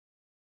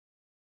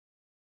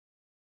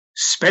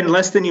spend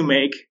less than you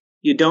make.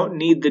 You don't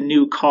need the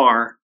new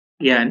car.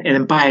 Yeah, and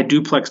then buy a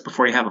duplex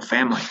before you have a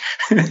family.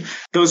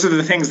 Those are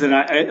the things that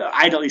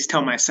I'd at least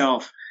tell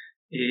myself,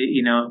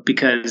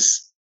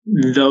 because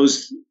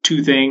those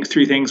three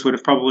things would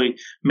have probably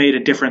made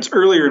a difference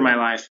earlier in my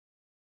life.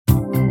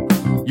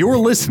 You're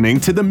listening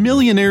to the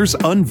Millionaires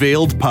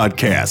Unveiled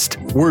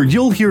podcast, where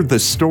you'll hear the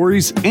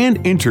stories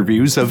and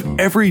interviews of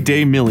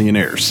everyday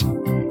millionaires.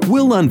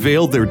 We'll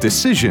unveil their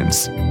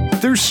decisions,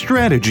 their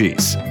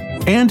strategies,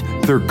 and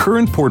their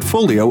current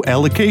portfolio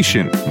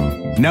allocation.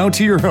 Now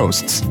to your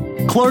hosts,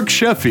 Clark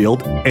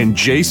Sheffield and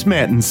Jace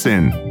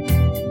Mattinson.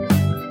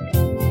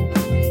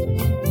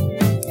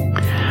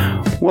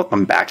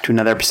 Welcome back to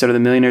another episode of the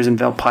Millionaires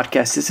Unveiled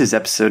podcast. This is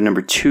episode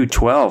number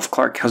 212.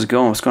 Clark, how's it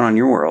going? What's going on in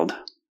your world?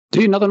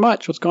 Dude, nothing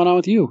much. What's going on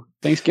with you?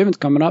 Thanksgiving's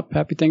coming up.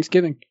 Happy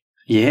Thanksgiving.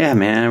 Yeah,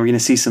 man. We're going to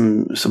see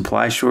some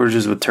supply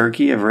shortages with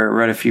turkey. I've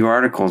read a few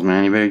articles,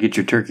 man. You better get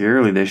your turkey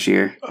early this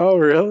year. Oh,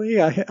 really?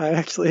 I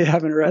actually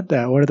haven't read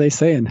that. What are they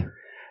saying?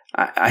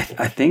 I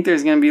think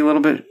there's going to be a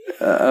little bit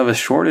of a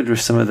shortage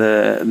with some of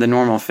the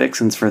normal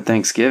fixings for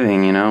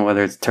Thanksgiving,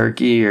 whether it's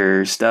turkey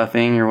or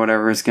stuffing or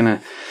whatever. There's going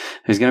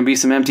to be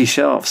some empty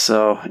shelves.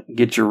 So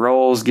get your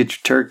rolls, get your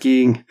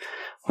turkey,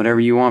 whatever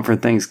you want for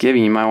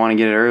Thanksgiving. You might want to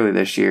get it early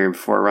this year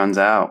before it runs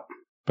out.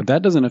 But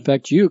that doesn't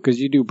affect you because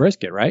you do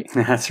brisket, right?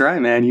 That's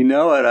right, man. You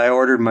know it. I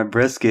ordered my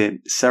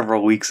brisket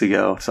several weeks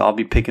ago. So I'll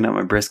be picking up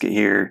my brisket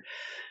here,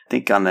 I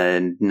think on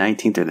the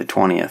 19th or the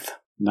 20th.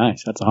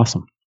 Nice. That's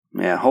awesome.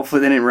 Yeah,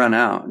 hopefully they didn't run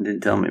out.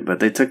 Didn't tell me, but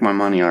they took my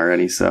money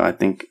already, so I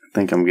think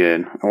I'm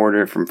good. I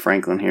ordered it from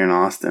Franklin here in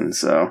Austin,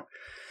 so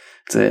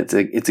it's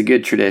a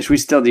good tradition. We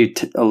still do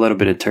a little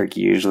bit of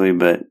turkey usually,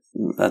 but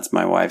that's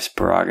my wife's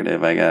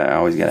prerogative. I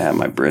always got to have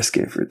my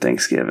brisket for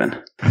Thanksgiving.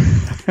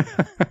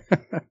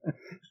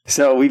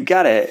 So we've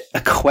got a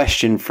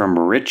question from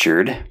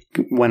Richard.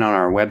 Went on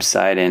our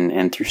website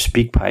and through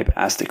SpeakPipe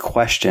asked a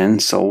question,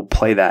 so we'll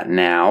play that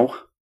now.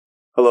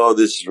 Hello,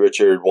 this is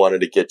Richard.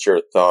 Wanted to get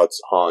your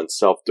thoughts on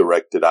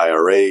self-directed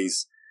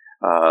IRAs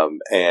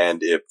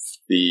and if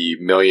the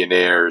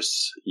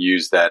millionaires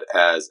use that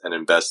as an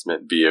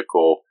investment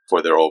vehicle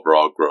for their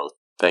overall growth.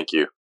 Thank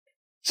you.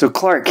 So,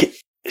 Clark,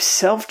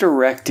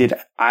 self-directed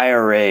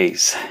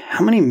IRAs,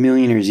 how many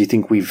millionaires do you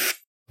think we've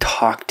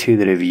talked to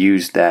that have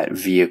used that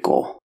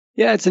vehicle?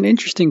 Yeah, it's an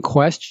interesting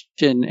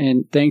question,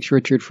 and thanks,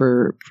 Richard,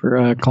 for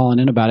calling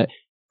in about it.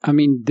 I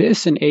mean,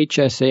 this and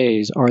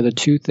HSAs are the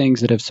two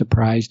things that have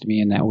surprised me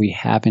and that we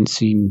haven't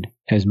seen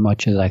as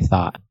much as I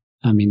thought.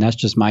 I mean, that's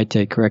just my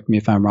take. Correct me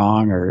if I'm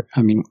wrong.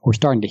 We're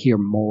starting to hear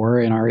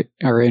more in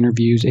our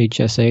interviews,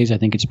 HSAs. I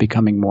think it's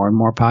becoming more and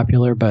more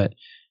popular, but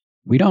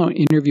we don't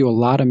interview a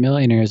lot of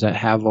millionaires that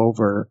have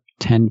over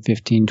 $10,000,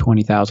 $15,000,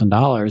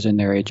 $20,000 in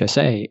their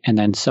HSA. And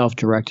then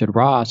self-directed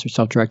Roths or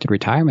self-directed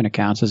retirement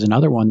accounts is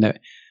another one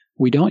that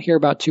we don't hear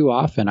about too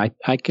often.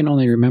 I can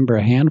only remember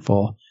a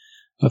handful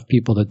of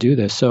people to do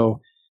this. So,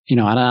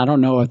 I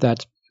don't know if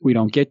that's, we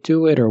don't get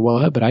to it or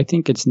what, but I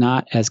think it's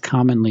not as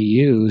commonly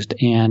used.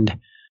 And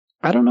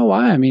I don't know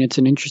why. I mean, it's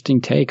an interesting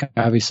take.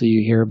 Obviously,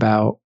 you hear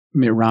about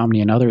Mitt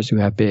Romney and others who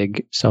have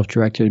big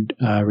self-directed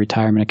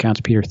retirement accounts.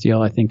 Peter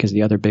Thiel, I think, is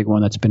the other big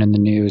one that's been in the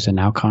news. And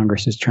now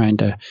Congress is trying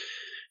to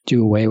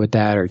do away with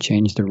that or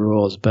change the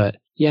rules. But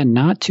yeah,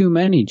 not too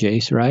many,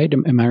 Jace, right?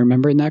 Am I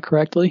remembering that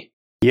correctly?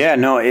 Yeah,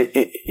 no,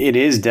 it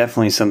is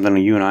definitely something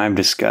you and I have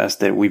discussed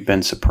that we've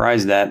been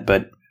surprised at,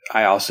 but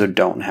I also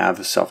don't have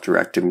a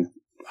self-directed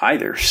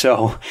either.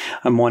 So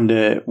I'm one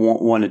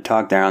to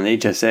talk there. On the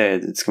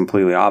HSA, it's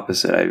completely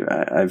opposite.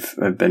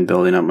 I've been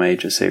building up my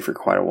HSA for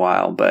quite a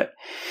while, but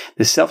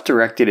the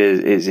self-directed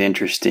is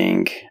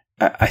interesting.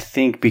 I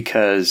think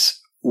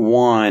because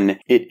one,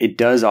 it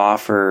does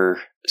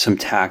offer some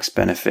tax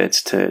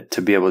benefits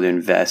to be able to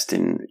invest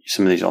in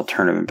some of these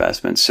alternative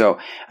investments. So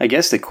I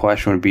guess the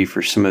question would be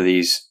for some of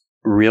these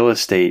real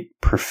estate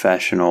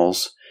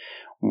professionals,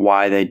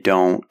 why they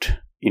don't,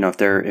 if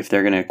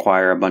they're going to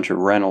acquire a bunch of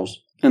rentals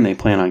and they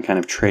plan on kind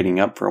of trading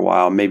up for a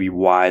while, maybe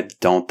why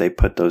don't they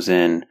put those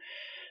in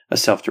a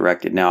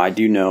self-directed? Now, I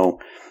do know,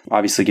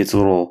 obviously it gets a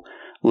little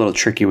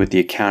tricky with the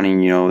accounting,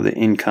 the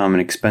income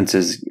and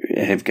expenses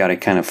have got to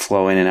kind of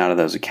flow in and out of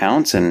those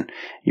accounts. And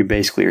you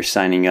basically are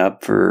signing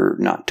up for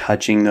not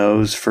touching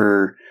those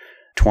for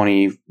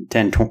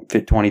 10,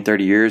 20,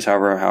 30 years,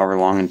 however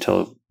long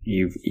until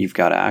you've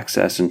got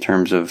access in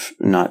terms of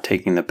not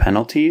taking the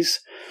penalties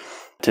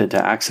to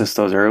access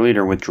those early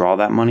or withdraw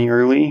that money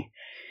early.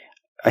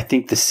 I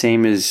think the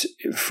same is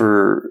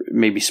for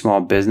maybe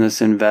small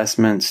business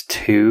investments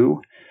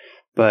too.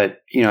 But,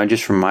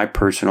 just from my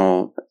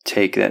personal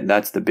take,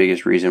 that's the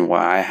biggest reason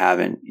why I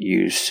haven't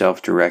used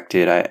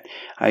self-directed.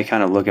 I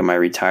kind of look at my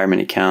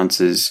retirement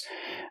accounts as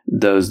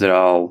those that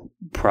I'll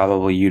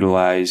probably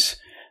utilize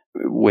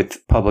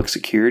with public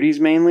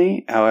securities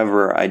mainly.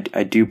 However, I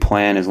do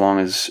plan, as long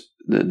as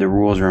the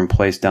rules are in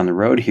place down the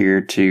road here,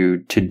 to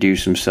do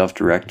some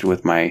self-directed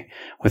with my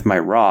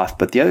Roth.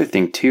 But the other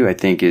thing too, I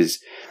think, is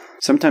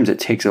sometimes it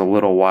takes a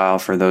little while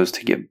for those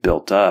to get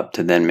built up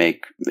to then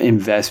make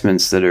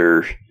investments that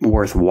are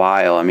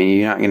worthwhile. I mean,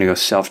 you're not going to go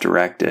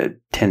self-direct a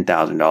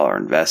 $10,000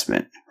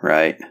 investment,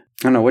 right? I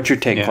don't know. What's your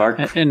take,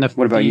 Clark? And the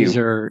what about fees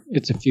you?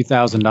 It's a few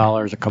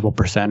 $1,000s, a couple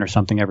percent or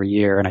something every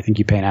year. And I think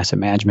you pay an asset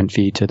management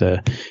fee to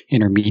the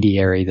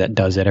intermediary that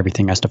does it.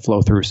 Everything has to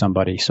flow through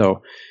somebody.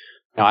 So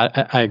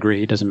I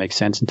agree. It doesn't make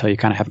sense until you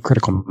kind of have a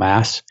critical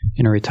mass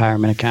in a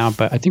retirement account.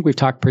 But I think we've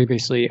talked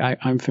previously.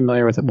 I'm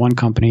familiar with one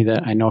company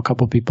that I know a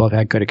couple of people have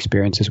had good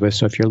experiences with.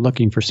 So if you're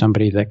looking for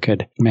somebody that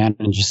could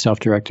manage a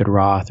self-directed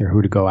Roth or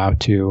who to go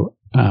out to,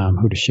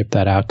 who to ship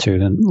that out to,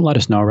 then let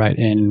us know, right?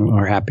 And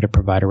we're happy to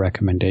provide a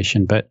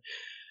recommendation. But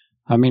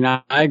I mean,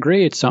 I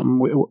agree. It's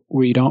something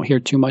we don't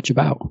hear too much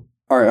about.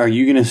 Are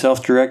you going to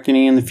self-direct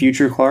any in the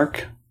future,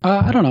 Clark?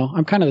 I don't know.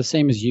 I'm kind of the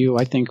same as you.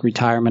 I think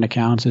retirement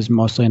accounts is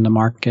mostly in the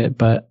market,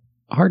 but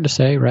hard to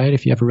say, right?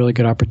 If you have a really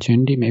good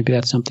opportunity, maybe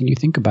that's something you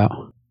think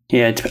about.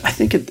 Yeah, I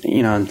think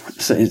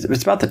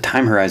it's about the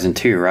time horizon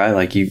too, right?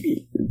 Like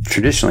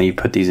traditionally you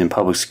put these in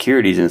public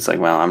securities and it's like,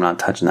 well, I'm not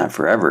touching that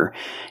forever.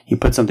 You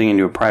put something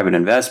into a private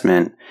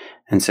investment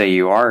and say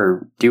you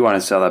do want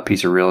to sell that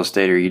piece of real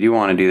estate or you do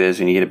want to do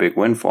this and you get a big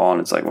windfall and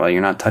it's like, well, you're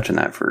not touching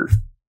that for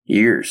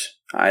years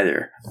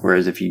either.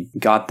 Whereas if you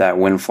got that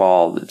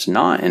windfall that's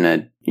not in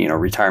a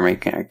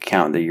retirement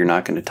account that you're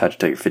not going to touch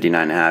until you're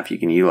 59 and a half, you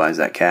can utilize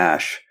that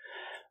cash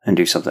and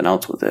do something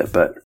else with it.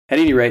 But at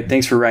any rate,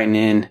 thanks for writing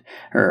in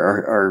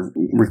or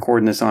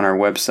recording this on our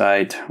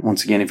website.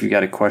 Once again, if you've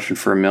got a question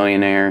for a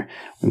millionaire,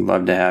 we'd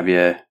love to have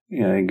you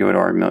go to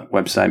our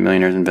website,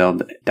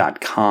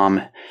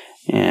 millionairesunveiled.com,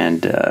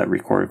 and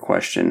record a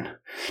question,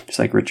 just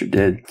like Richard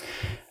did.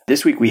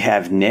 This week we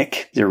have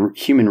Nick, the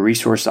human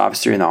resource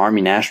officer in the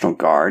Army National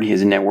Guard. He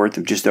has a net worth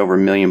of just over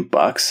 $1 million,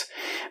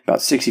 about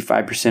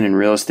 65% in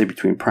real estate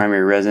between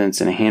primary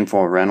residence and a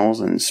handful of rentals,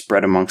 and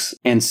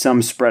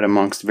some spread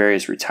amongst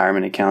various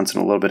retirement accounts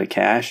and a little bit of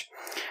cash.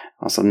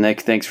 Also,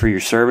 Nick, thanks for your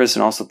service,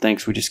 and also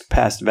thanks. We just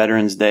passed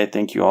Veterans Day.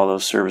 Thank you all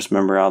those service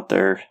members out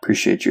there.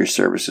 Appreciate your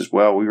service as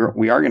well.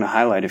 We are going to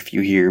highlight a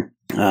few here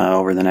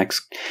over the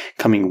next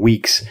coming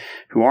weeks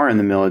who are in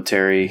the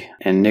military,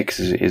 and Nick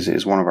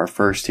is one of our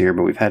first here,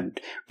 but we've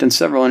done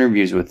several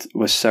interviews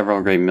with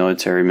several great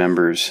military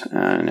members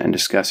and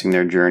discussing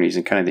their journeys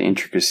and kind of the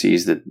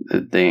intricacies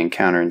that they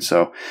encounter. And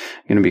so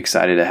I'm going to be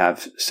excited to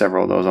have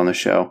several of those on the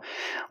show.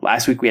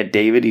 Last week we had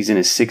David. He's in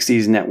his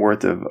 60s, net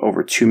worth of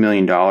over $2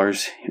 million. He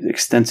has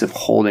extensive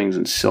holdings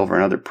in silver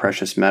and other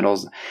precious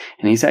metals,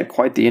 and he's had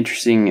quite the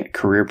interesting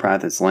career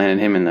path that's landed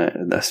him in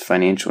the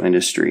financial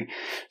industry.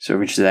 So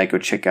reach to that, go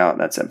check out.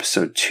 That's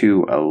episode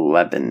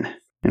 211.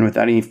 And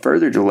without any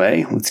further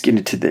delay, let's get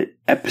into the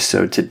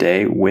episode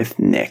today with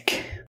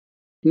Nick.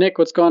 Nick,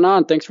 what's going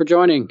on? Thanks for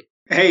joining.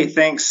 Hey,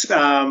 thanks,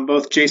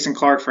 both Jason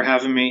Clark for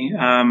having me.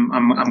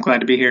 I'm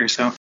glad to be here.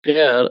 So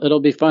yeah,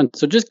 it'll be fun.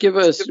 So just give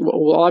us.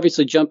 We'll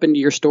obviously jump into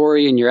your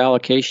story and your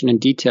allocation in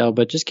detail,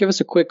 but just give us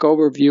a quick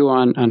overview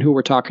on who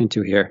we're talking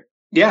to here.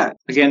 Yeah,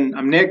 again,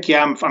 I'm Nick.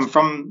 Yeah, I'm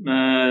from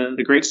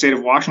the great state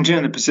of Washington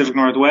in the Pacific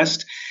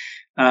Northwest.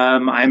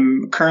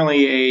 I'm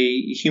currently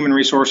a human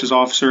resources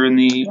officer in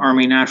the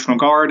Army National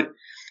Guard,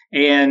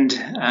 and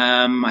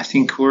I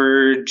think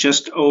we're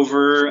just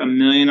over $1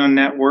 million on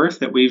net worth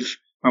that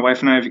my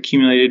wife and I have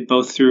accumulated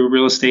both through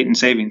real estate and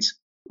savings.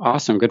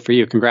 Awesome. Good for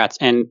you. Congrats.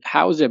 And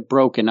how is it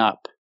broken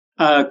up?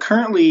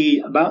 Currently,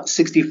 about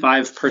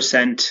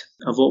 65%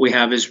 of what we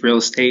have is real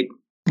estate.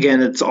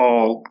 Again, it's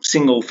all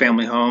single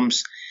family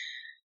homes.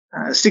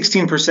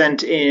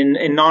 16%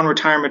 in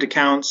non-retirement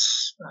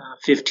accounts,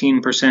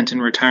 15% in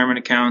retirement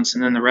accounts,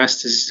 and then the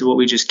rest is what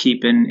we just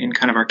keep in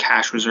kind of our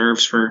cash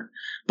reserves for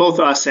both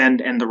us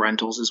and the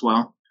rentals as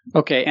well.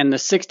 Okay, and the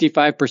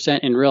 65%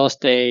 in real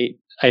estate,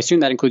 I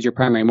assume that includes your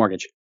primary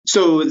mortgage.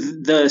 So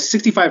the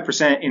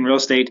 65% in real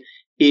estate,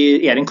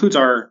 it includes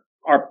our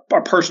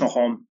personal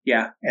home,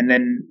 yeah, and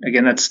then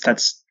again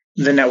that's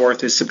the net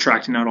worth is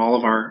subtracting out all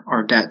of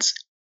our debts.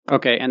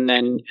 Okay, and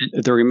then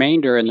the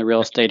remainder in the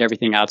real estate,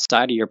 everything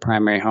outside of your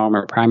primary home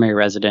or primary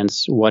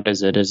residence, what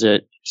is it? Is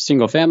it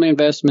single-family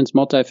investments,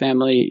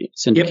 multifamily,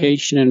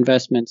 syndication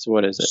investments?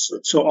 What is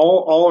it? So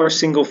all are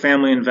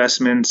single-family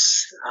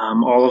investments.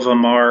 All of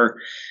them are,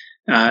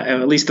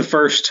 at least the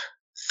first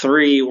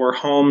 3 were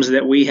homes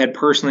that we had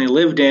personally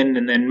lived in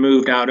and then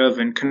moved out of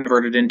and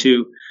converted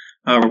into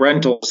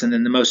rentals. And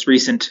then the most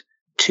recent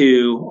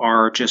 2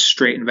 are just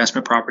straight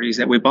investment properties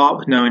that we bought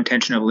with no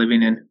intention of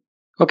living in.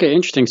 Okay,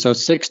 interesting. So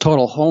 6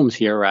 total homes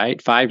here,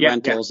 right? 5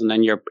 rentals, and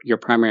then your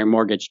primary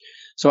mortgage.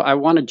 So I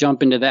want to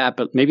jump into that,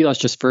 but maybe let's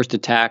just first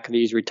attack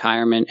these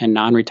retirement and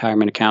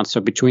non-retirement accounts. So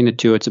between the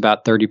 2, it's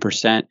about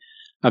 30%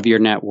 of your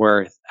net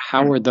worth.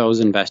 How are those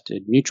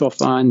invested? Mutual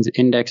funds,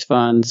 index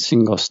funds,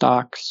 single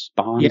stocks,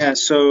 bonds? Yeah.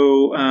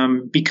 So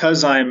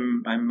because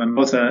I'm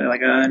both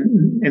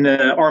in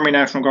the Army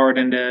National Guard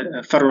and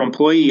a federal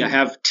employee, I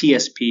have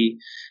TSP,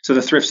 so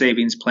the Thrift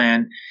Savings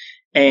Plan,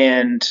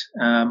 and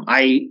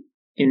I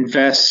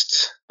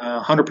invest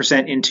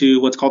 100%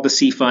 into what's called the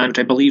C Fund, which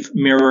I believe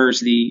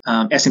mirrors the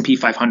S&P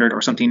 500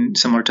 or something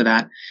similar to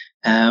that.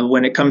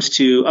 When it comes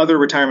to other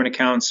retirement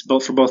accounts,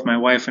 for both my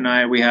wife and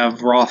I, we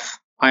have Roth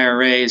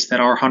IRAs that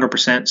are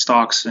 100%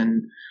 stocks,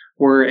 and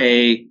we're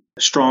a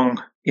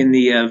strong in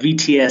the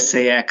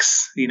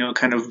VTSAX,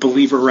 kind of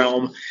believer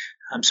realm.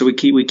 So we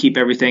keep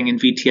everything in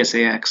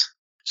VTSAX.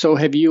 So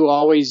have you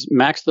always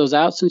maxed those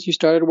out since you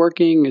started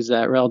working? Is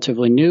that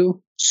relatively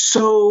new?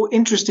 So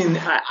interesting.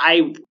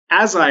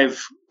 As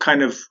I've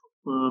kind of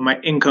my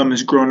income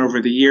has grown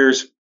over the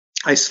years,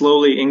 I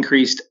slowly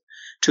increased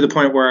to the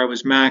point where I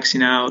was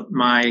maxing out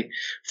my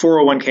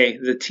 401k,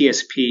 the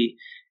TSP.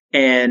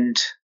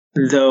 And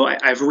though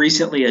I've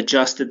recently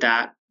adjusted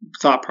that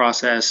thought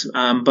process,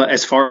 but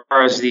as far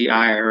as the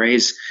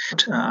IRAs,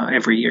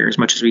 every year as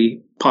much as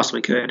we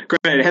possibly could.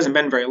 Granted, it hasn't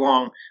been very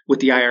long with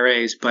the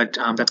IRAs, but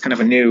that's kind of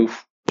a new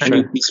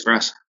piece for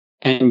us.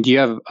 And do you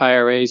have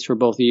IRAs for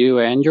both you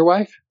and your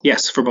wife?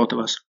 Yes, for both of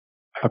us.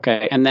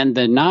 Okay. And then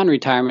the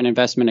non-retirement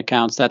investment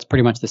accounts, that's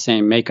pretty much the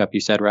same makeup you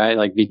said, right?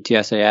 Like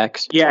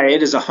VTSAX? Yeah,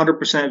 it is 100%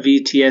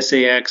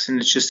 VTSAX, and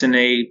it's just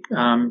in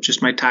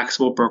just my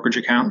taxable brokerage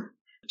account.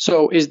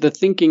 So is the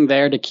thinking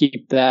there to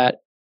keep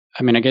that,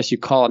 I guess you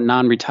call it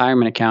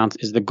non-retirement accounts,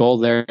 is the goal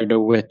there to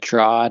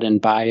withdraw it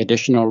and buy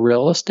additional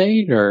real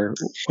estate, or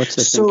what's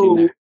the thinking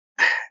there?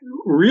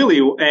 Really,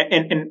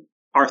 and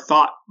our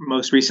thought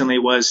most recently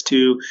was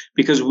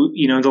because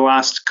the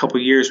last couple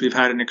of years we've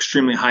had an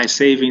extremely high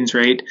savings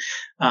rate.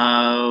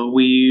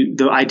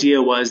 The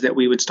idea was that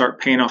we would start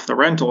paying off the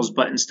rentals,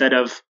 but instead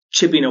of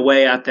chipping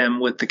away at them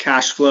with the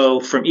cash flow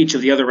from each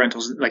of the other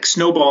rentals, like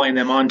snowballing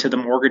them onto the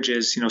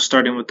mortgages,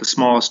 starting with the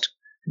smallest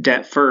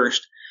debt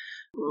first,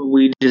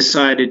 we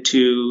decided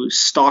to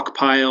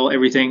stockpile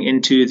everything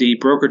into the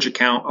brokerage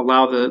account,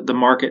 allow the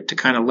market to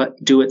kind of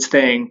do its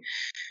thing.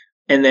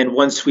 And then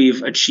once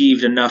we've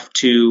achieved enough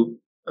to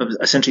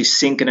essentially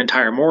sink an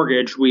entire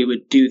mortgage, we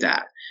would do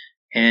that.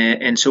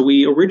 And so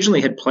we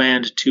originally had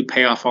planned to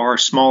pay off our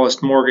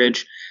smallest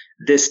mortgage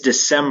this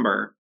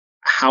December.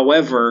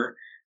 However,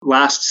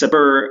 last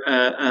September,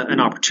 an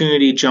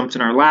opportunity jumped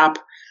in our lap,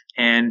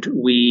 and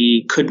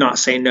we could not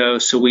say no.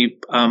 So we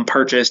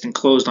purchased and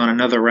closed on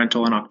another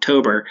rental in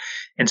October.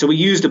 And so we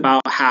used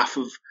about half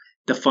of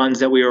the funds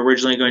that we were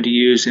originally going to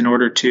use in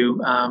order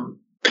to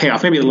pay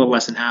off, maybe a little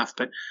less than half,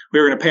 but we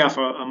were going to pay off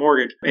a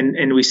mortgage,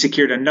 and we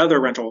secured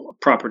another rental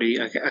property,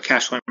 a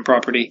cash flowing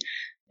property.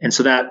 And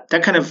so that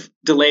kind of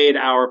delayed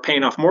our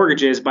paying off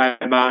mortgages by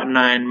about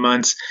 9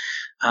 months.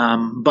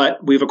 But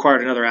we've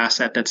acquired another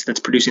asset that's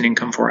producing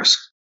income for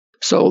us.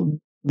 So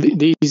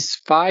these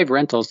 5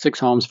 rentals, 6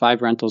 homes,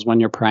 5 rentals, when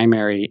you're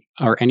primary,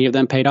 are any of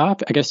them paid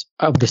off? I guess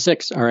of the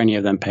 6, are any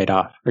of them paid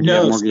off? Or do you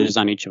have mortgages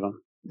on each of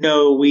them?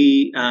 No,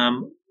 we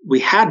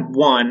had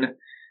one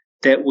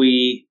that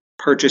we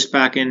purchased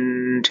back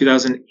in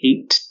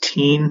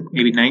 2018,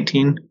 maybe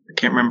 19. I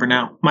can't remember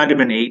now. Might have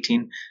been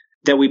 18,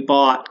 that we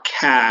bought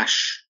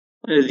cash.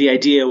 The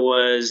idea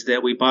was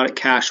that we bought it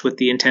cash with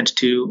the intent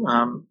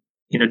to,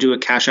 do a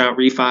cash out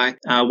refi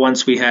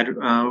once we had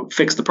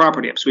fixed the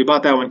property up. So we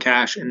bought that one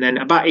cash, and then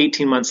about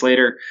 18 months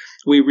later,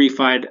 we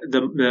refied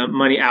the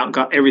money out and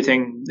got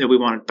everything that we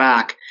wanted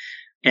back.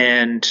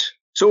 And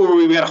so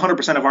we got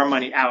 100% of our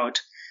money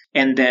out.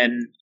 And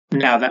then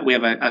now that we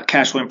have a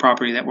cash flowing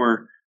property that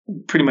we're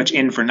pretty much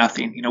in for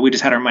nothing. We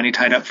just had our money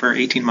tied up for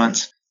 18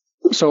 months.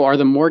 So are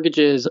the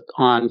mortgages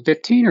on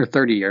 15 or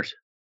 30 years?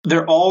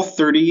 They're all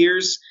 30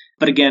 years.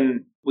 But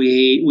again,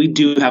 we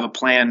do have a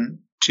plan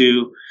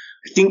to,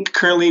 I think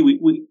currently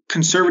we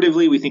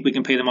conservatively, we think we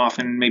can pay them off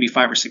in maybe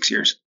 5 or 6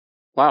 years.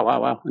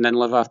 Wow. And then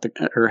live off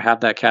or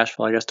have that cash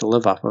flow, I guess, to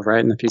live off of, right,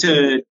 in the future?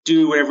 To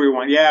do whatever we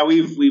want. Yeah,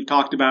 we've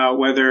talked about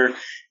whether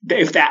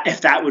if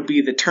that would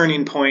be the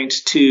turning point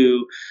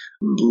to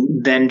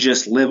then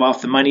just live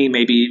off the money,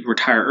 maybe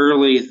retire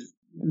early,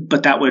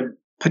 but that would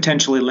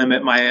potentially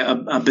limit my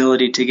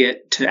ability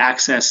to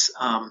access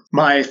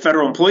my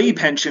federal employee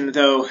pension,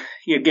 though,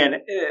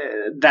 again,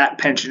 that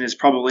pension is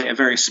probably a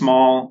very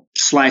small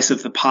slice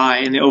of the pie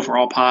in the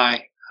overall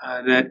pie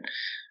that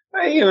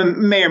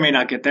may or may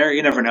not get there.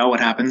 You never know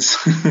what happens.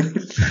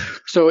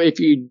 So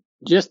if you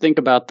just think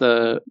about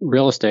the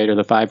real estate or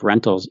the 5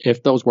 rentals,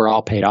 if those were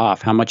all paid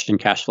off, how much in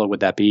cash flow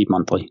would that be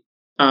monthly?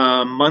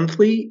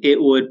 Monthly,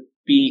 it would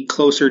be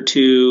closer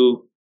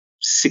to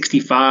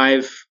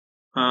 65,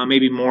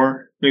 maybe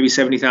more, maybe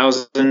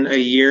 70,000 a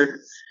year.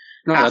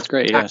 No, that's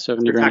great. Yeah,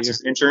 70 grand taxes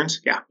and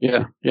insurance. Yeah.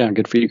 Yeah.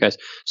 Good for you guys.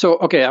 So,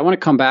 okay, I want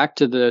to come back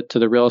to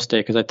the real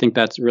estate because I think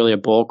that's really a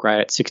bulk, right?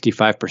 At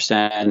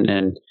 65%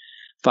 and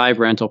 5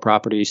 rental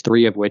properties,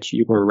 3 of which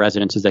you were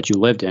residences that you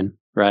lived in,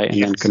 right?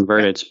 And then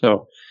converted.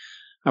 So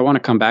I want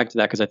to come back to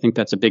that because I think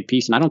that's a big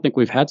piece. And I don't think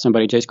we've had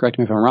somebody, Jace, correct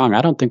me if I'm wrong,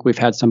 I don't think we've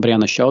had somebody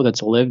on the show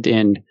that's lived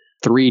in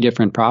 3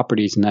 different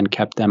properties and then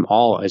kept them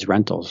all as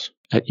rentals.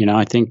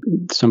 I think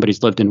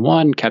somebody's lived in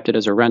one, kept it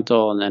as a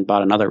rental, and then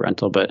bought another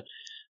rental. But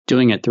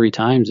doing it 3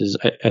 times is,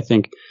 I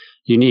think,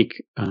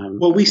 unique.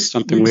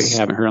 Something we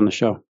haven't heard on the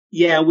show.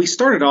 Yeah, we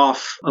started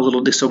off a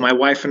little. So my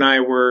wife and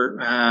I were,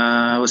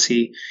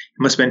 it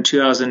must have been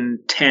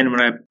 2010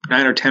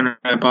 9 or 10 when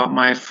I bought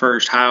my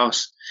first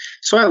house.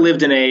 So I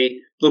lived in a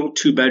little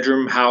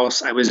 2-bedroom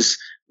house. I was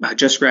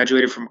just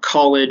graduated from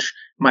college.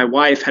 My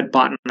wife had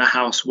bought a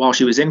house while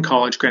she was in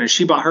college. Granted,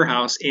 she bought her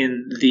house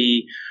in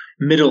the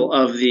middle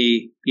of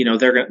the,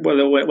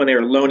 when they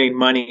were loaning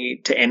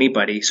money to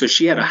anybody. So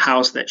she had a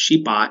house that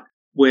she bought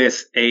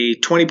with a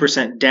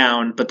 20%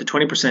 down, but the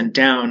 20%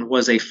 down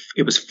was it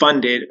was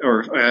funded,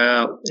 or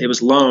it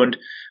was loaned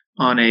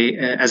on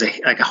as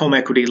a home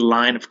equity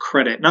line of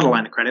credit, not a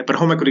line of credit, but a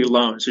home equity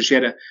loan. So she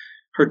had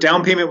her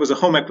down payment was a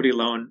home equity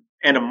loan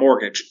and a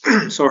mortgage.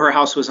 So her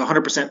house was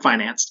 100%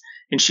 financed,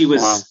 and she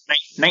was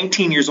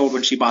 19 years old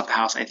when she bought the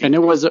house, I think.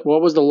 And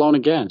what was the loan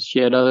against? She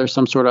had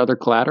some sort of other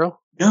collateral?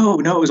 No,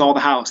 it was all the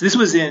house. This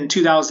was in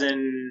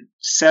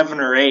 2007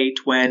 or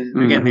 8 when,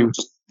 again,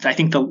 I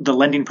think the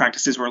lending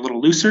practices were a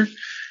little looser.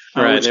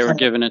 Right, they were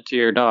giving it to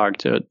your dog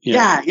to.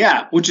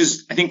 Yeah, which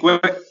is, I think,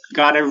 what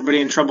got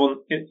everybody in trouble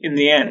in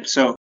the end.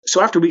 So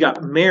after we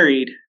got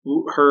married,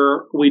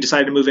 we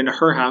decided to move into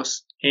her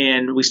house,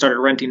 and we started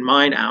renting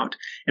mine out.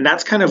 And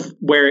that's kind of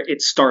where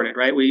it started,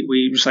 right?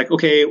 We just like,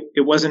 okay,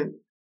 I wasn't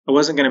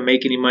going to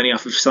make any money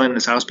off of selling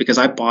this house because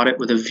I bought it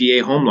with a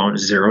VA home loan,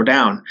 0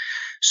 down.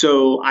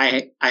 So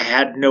I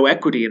had no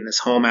equity in this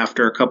home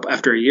after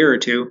a year or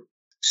two.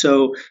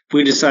 So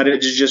we decided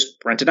to just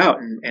rent it out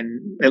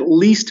and at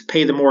least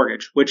pay the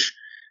mortgage, which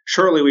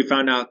shortly we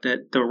found out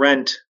that the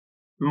rent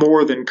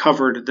more than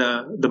covered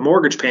the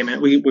mortgage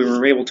payment. We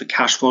were able to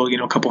cash flow,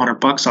 a couple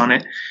 $100 on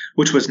it,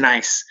 which was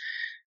nice.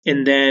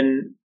 And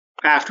then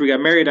after we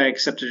got married, I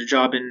accepted a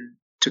job in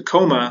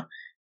Tacoma.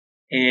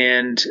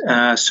 And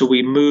so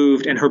we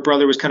moved, and her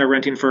brother was kind of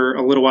renting for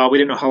a little while. We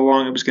didn't know how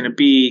long it was going to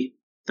be,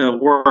 the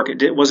work.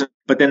 It wasn't,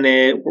 but then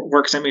the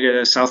work sent me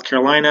to South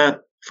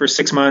Carolina for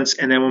 6 months.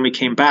 And then when we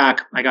came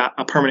back, I got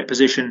a permanent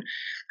position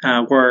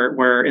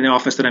where in the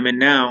office that I'm in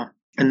now.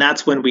 And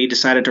that's when we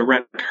decided to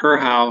rent her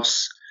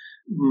house.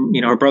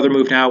 Her brother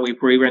moved out.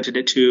 We rented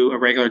it to a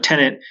regular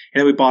tenant,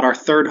 and then we bought our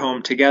third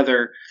home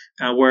together,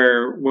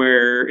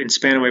 where in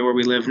Spanaway, where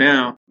we live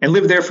now, and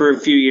lived there for a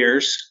few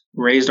years.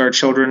 Raised our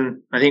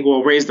children. I think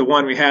we'll raise the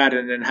one we had,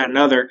 and then had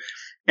another,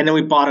 and then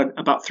we bought it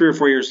about 3 or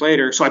 4 years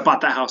later. So I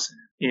bought that house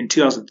in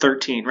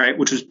 2013, right,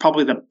 which was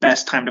probably the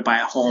best time to buy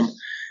a home.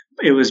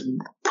 It was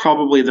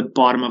probably the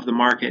bottom of the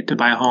market to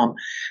buy a home.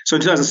 So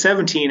in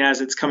 2017,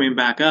 as it's coming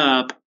back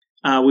up,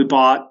 we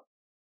bought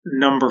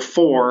number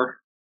 4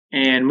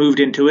 and moved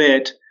into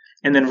it,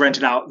 and then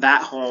rented out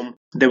that home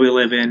that we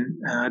lived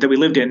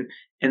in.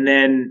 And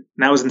then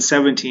that was in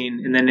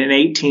 17. And then in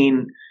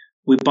 18,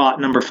 we bought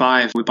number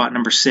 5. We bought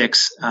number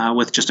 6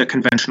 with just a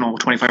conventional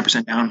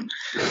 25% down.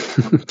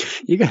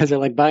 You guys are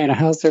like buying a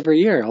house every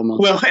year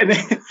almost. Well,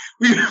 and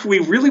we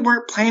really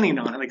weren't planning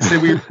on it. Like I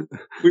said,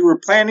 we were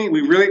planning.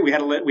 We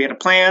had a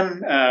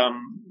plan.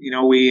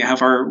 We've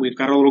got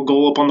our little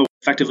goal up on the,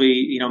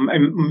 effectively,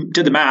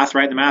 did the math,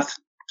 right? The math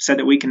said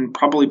that we can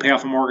probably pay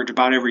off a mortgage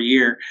about every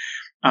year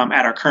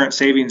at our current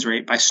savings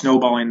rate by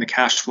snowballing the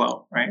cash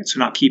flow, right? So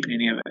not keeping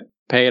any of it.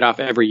 Pay it off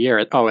every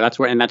year. Oh, that's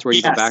where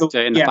you go back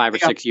to in the 5 or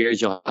 6 years,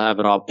 you'll have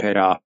it all paid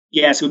off.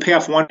 Yeah, so we pay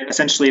off one, and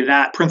essentially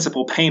that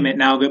principal payment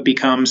now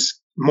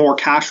becomes more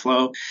cash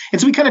flow.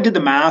 And so we kind of did the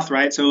math,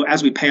 right? So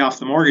as we pay off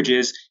the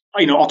mortgages,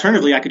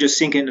 alternatively, I could just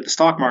sink into the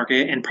stock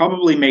market and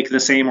probably make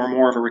the same or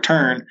more of a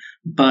return.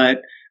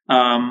 But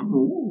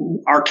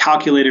our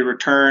calculated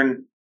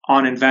return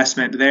on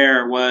investment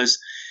there was,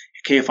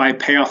 okay, if I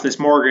pay off this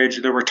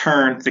mortgage, the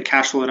return, the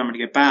cash flow that I'm going to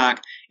get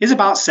back is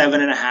about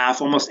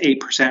 7.5%, almost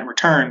 8%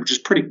 return, which is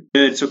pretty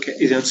good. So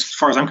as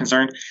far as I'm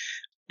concerned,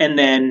 and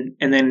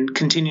then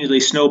continually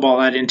snowball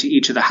that into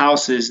each of the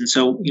houses. And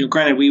so,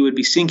 granted, we would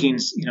be sinking,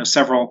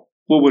 several,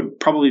 what would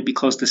probably be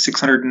close to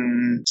 $600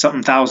 and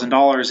something thousand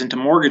into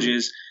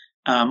mortgages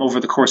over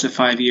the course of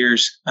 5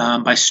 years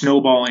by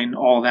snowballing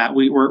all that.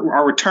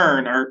 Our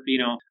return,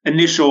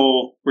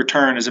 initial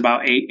return is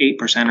about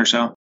 8% or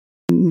so.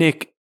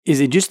 Nick, is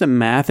it just a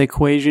math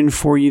equation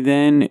for you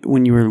then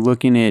when you were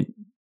looking at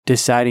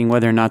deciding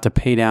whether or not to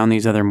pay down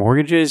these other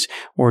mortgages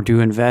or to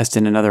invest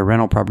in another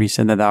rental property? You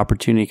said that the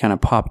opportunity kind of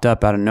popped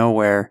up out of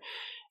nowhere.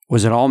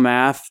 Was it all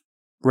math,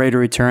 rate of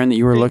return that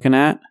you were looking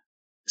at?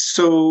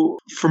 So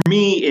for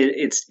me,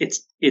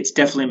 it's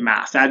definitely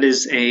math. That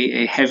is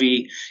a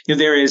heavy,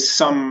 there is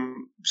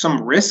some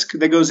risk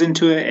that goes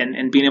into it,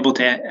 and being able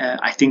to,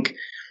 I think,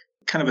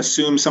 kind of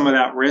assume some of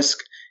that risk,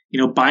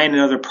 buying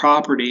another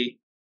property,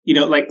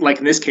 like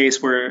in this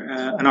case where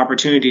an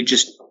opportunity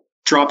just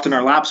dropped in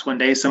our laps one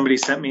day. Somebody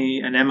sent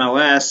me an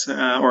MLS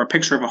or a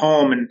picture of a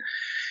home, and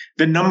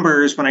the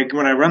numbers, when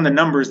I run the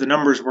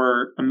numbers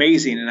were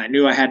amazing, and I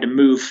knew I had to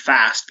move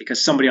fast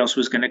because somebody else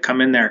was going to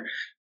come in there.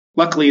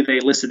 Luckily, they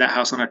listed that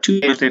house on a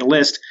Tuesday to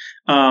list,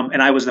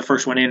 and I was the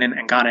first one in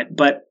and got it.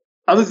 But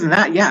other than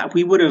that, yeah,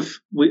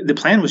 the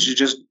plan was to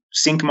just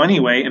sink money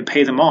away and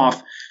pay them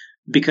off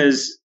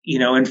because,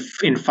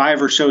 in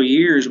 5 or so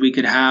years, we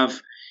could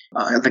have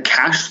the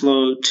cash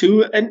flow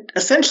to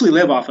essentially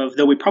live off of,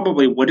 though we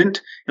probably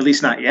wouldn't, at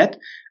least not yet,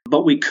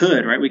 but we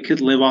could, right? We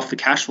could live off the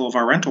cash flow of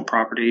our rental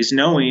properties,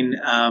 knowing,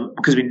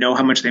 because we know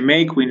how much they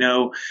make, we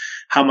know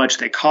how much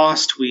they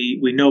cost,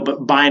 we know,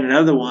 but buying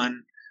another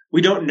one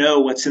we don't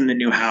know what's in the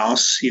new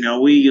house.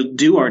 We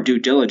do our due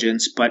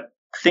diligence, but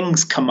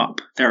things come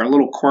up. There are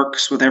little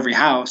quirks with every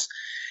house,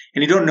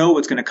 and you don't know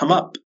what's going to come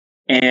up,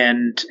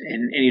 and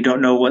you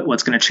don't know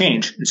what's going to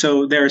change. And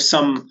so there's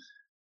some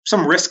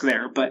risk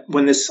there. But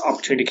when this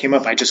opportunity came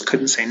up, I just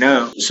couldn't say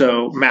no.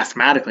 So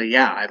mathematically,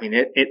 yeah, I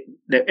mean,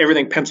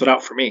 everything penciled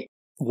out for me.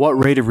 What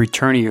rate of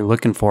return are you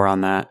looking for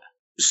on that?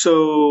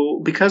 So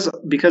because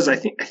I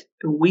think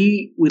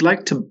we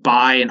like to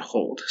buy and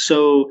hold.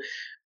 So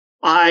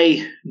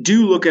I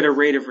do look at a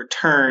rate of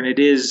return.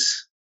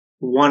 It's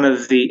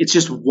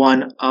just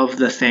one of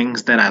the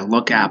things that I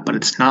look at, but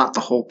it's not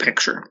the whole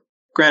picture.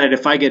 Granted,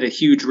 if I get a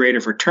huge rate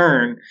of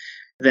return,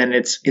 then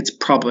it's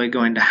probably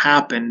going to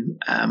happen.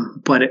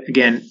 But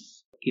again,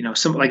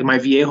 some like my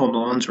VA home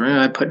loans, where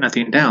I put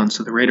nothing down,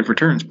 so the rate of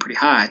return is pretty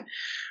high.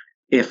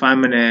 If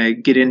I'm going to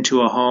get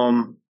into a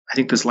home, I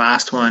think this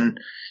last one,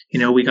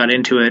 we got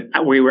into it,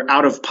 we were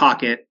out of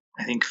pocket,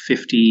 I think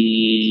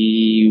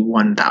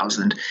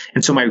 $51,000.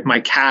 And so my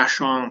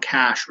cash on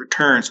cash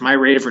return, so my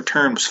rate of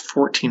return was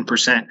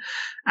 14%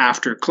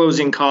 after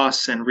closing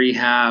costs and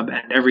rehab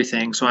and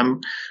everything. So I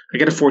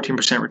get a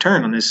 14%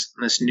 return on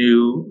this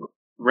new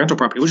rental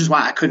property, which is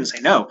why I couldn't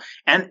say no.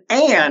 And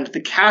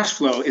the cash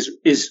flow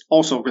is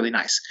also really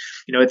nice.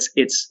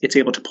 It's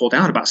able to pull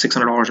down about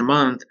 $600 a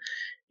month.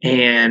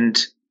 And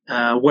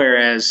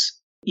whereas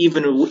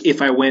even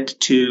if I went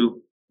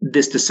to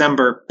this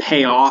December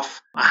pay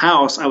off a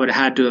house, I would have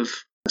had to have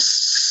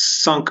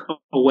sunk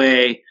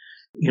away,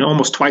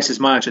 almost twice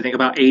as much. I think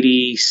about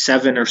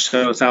 $87,000 or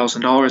so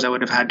I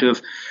would have had to have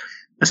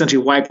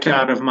essentially wiped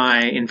out of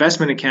my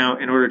investment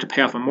account in order to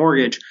pay off a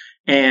mortgage.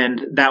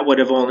 And that would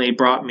have only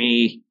brought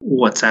me,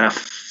 what's that, a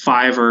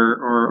 5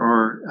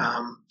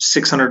 or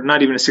 600,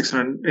 not even a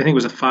 600, I think it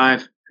was a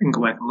 5. I can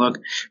go back and look,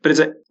 but it's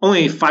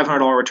only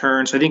 $500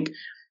 return. So I think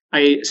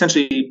I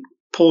essentially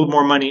pulled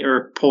more money,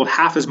 or pulled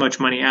half as much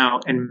money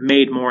out and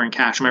made more in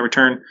cash. My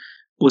return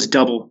was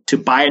double to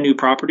buy a new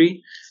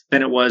property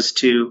than it was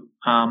to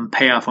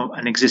pay off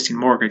an existing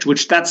mortgage,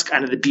 which that's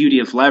kind of the beauty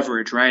of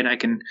leverage, right? I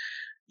can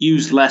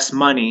use less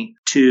money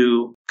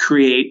to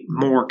create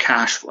more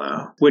cash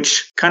flow,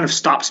 which kind of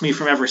stops me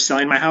from ever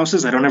selling my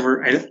houses.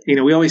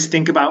 We always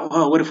think about,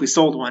 what if we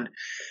sold one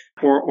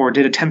or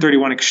did a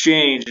 1031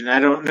 exchange? And I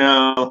don't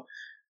know.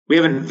 We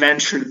haven't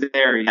ventured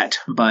there yet,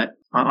 but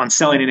on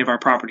selling any of our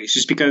properties,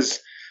 just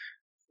because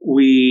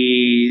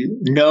we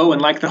know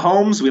and like the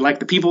homes, we like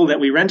the people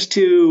that we rent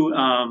to,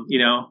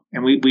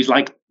 and we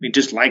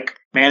just like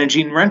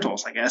managing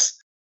rentals, I guess.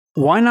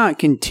 Why not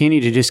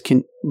continue to just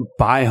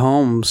buy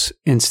homes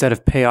instead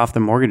of pay off the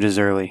mortgages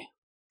early?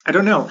 I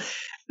don't know.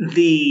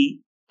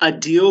 A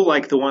deal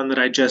like the one that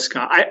I just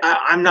got,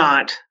 I'm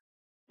not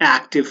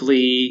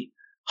actively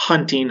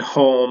hunting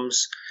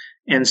homes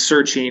and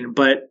searching,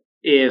 but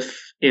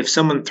if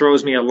someone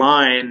throws me a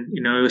line,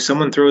 if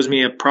someone throws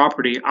me a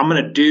property, I'm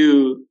going to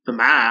do the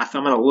math.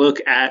 I'm going to look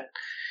at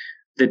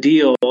the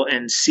deal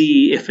and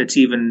see if it's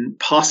even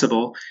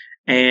possible.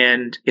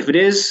 And if it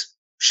is,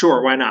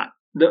 sure, why not?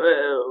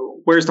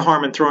 Where's the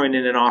harm in throwing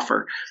in an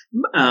offer?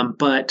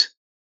 But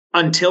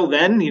until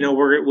then,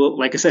 we'll,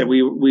 like I said,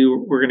 we're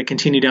going to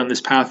continue down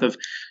this path of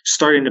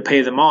starting to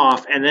pay them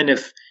off. And then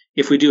if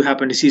we do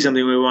happen to see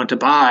something we want to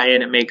buy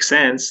and it makes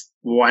sense,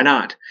 why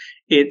not?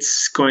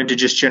 It's going to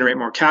just generate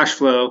more cash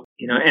flow,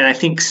 and I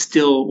think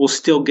we'll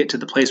still get to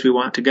the place we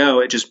want to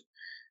go. It just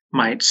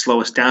might slow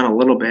us down a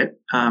little bit.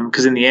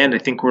 Cause in the end, I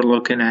think we're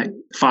looking at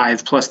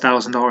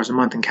 $5,000+ a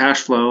month in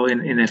cash flow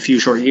in a few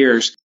short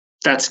years.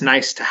 That's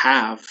nice to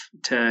have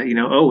to,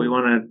 we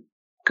want to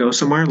go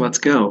somewhere. Let's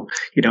go.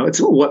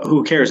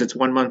 Who cares? It's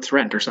 1 month's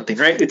rent or something,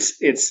 right?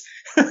 It's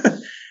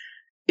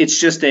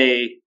just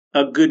a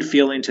good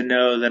feeling to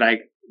know that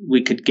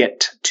we could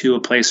get to a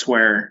place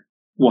where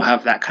we'll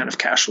have that kind of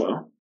cash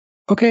flow.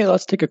 Okay,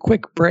 let's take a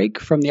quick break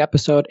from the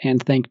episode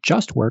and thank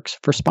JustWorks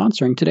for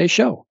sponsoring today's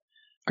show.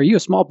 Are you a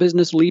small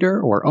business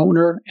leader or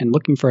owner and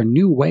looking for a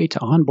new way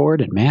to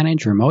onboard and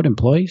manage remote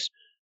employees?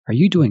 Are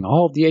you doing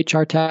all of the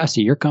HR tasks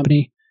at your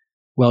company?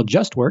 Well,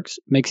 JustWorks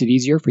makes it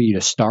easier for you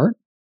to start,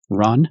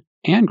 run,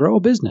 and grow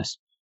a business.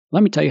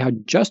 Let me tell you how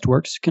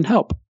JustWorks can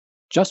help.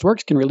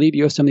 JustWorks can relieve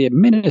you of some of the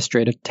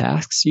administrative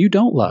tasks you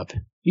don't love.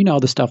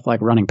 The stuff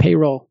like running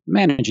payroll,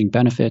 managing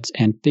benefits,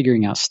 and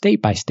figuring out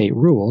state-by-state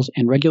rules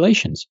and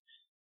regulations.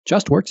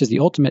 JustWorks is the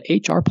ultimate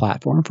HR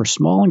platform for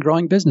small and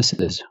growing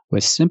businesses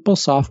with simple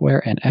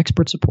software and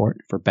expert support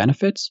for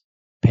benefits,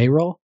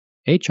 payroll,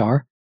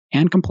 HR,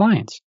 and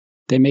compliance.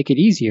 They make it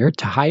easier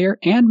to hire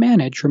and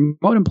manage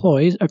remote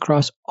employees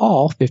across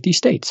all 50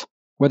 states.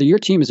 Whether your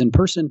team is in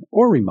person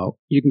or remote,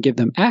 you can give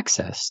them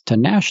access to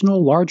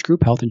national large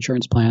group health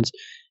insurance plans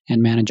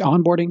and manage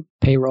onboarding,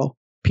 payroll,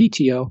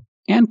 PTO,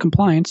 and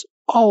compliance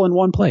all in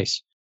one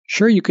place.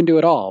 Sure, you can do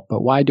it all,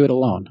 but why do it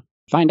alone?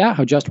 Find out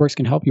how JustWorks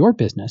can help your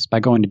business by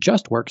going to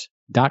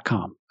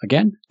justworks.com.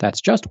 Again,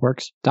 that's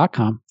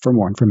justworks.com for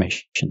more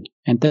information.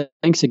 And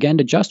thanks again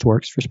to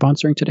JustWorks for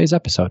sponsoring today's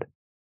episode.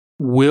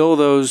 Will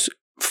those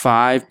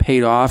 5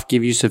 paid off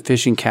give you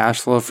sufficient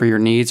cash flow for your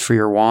needs, for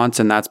your wants,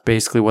 and that's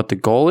basically what the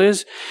goal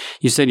is?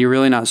 You said you're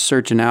really not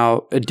searching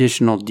out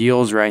additional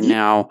deals right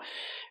now.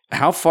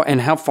 How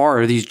far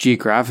are these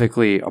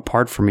geographically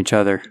apart from each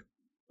other?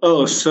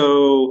 Oh,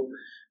 so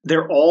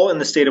they're all in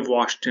the state of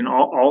Washington.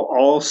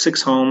 All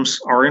 6 homes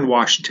are in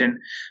Washington.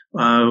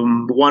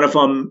 One of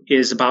them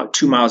is about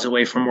 2 miles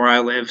away from where I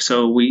live.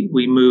 So we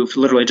moved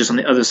literally just on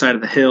the other side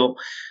of the hill.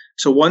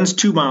 So one's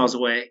 2 miles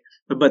away,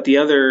 but the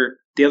other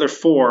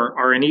 4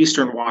 are in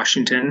eastern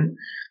Washington.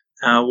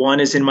 One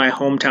is in my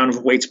hometown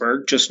of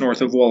Waitsburg, just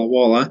north of Walla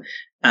Walla.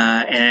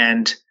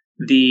 And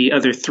the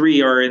other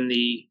 3 are in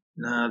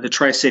the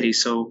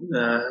Tri-Cities. So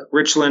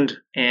Richland,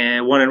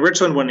 and one in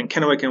Richland, one in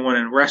Kennewick, and one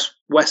in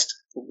West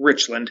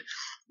Richland.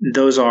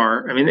 Those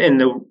are,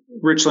 and the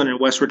Richland and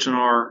West Richland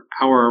are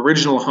our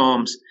original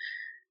homes.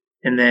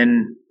 And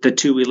then the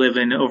 2 we live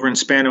in over in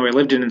Spanaway,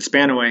 lived in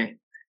Spanaway.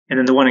 And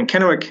then the one in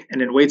Kennewick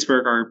and in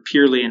Waitsburg are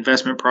purely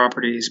investment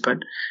properties. But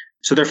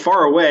so they're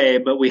far away,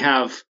 but we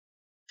have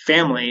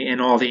family in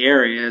all the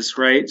areas,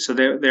 right? So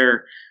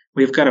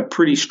we've got a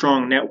pretty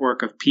strong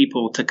network of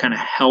people to kind of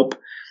help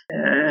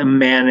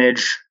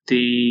manage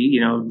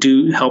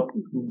help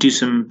do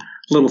some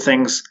little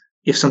things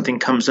if something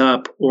comes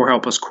up, or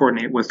help us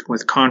coordinate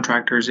with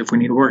contractors if we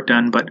need work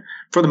done. But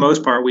for the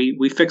most part,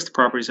 we fix the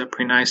properties up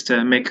pretty nice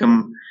to make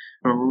them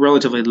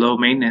relatively low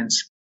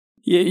maintenance.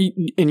 Yeah,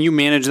 and you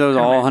manage those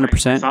all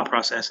 100%? Thought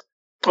process.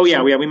 Oh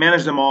yeah, we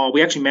manage them all.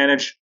 We actually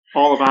manage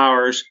all of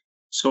ours.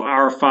 So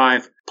our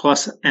 5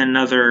 plus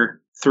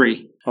another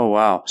 3. Oh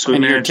wow! So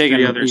and you're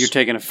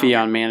taking a fee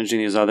on managing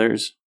these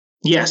others.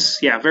 Yes,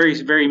 yeah,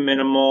 very very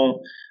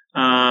minimal.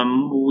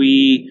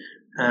 We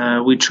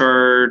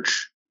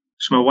charge.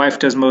 So my wife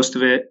does most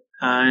of it,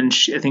 and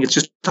I think it's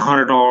just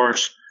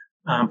 $100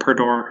 per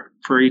door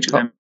for each of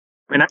them.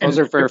 Those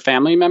are for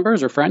family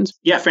members or friends?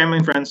 Yeah, family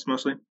and friends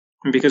mostly,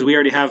 because we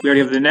already have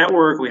the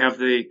network, we have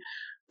the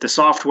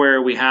software,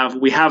 we have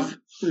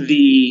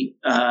the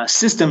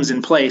systems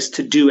in place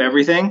to do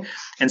everything,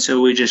 and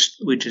so we just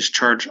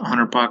charge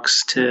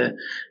 $100 to.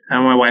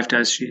 My wife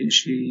does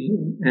she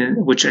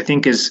which I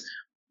think is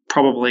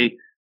probably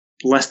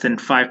less than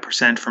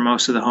 5% for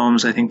most of the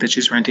homes I think that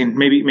she's renting.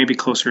 Maybe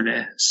closer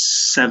to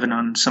 7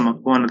 on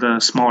one of the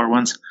smaller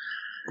ones.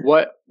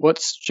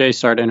 What's Jay?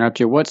 Sorry to interrupt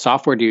you. What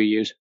software do you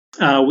use?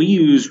 We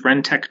use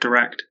Rentec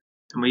Direct,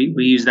 and we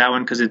use that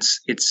one because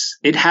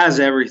it has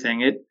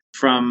everything. It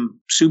from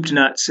soup to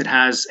nuts. It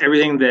has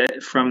everything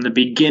that from the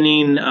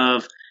beginning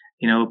of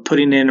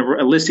putting in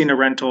a listing, a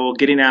rental,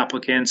 getting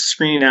applicants,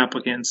 screening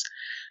applicants,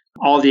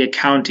 all the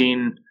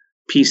accounting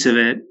piece of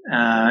it,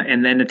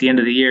 and then at the end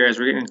of the year, as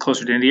we're getting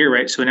closer to the end of the year,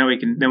 right? So now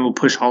we'll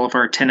push all of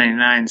our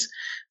 1099s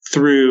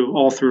through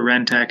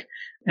Rentec,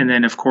 and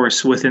then of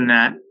course within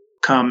that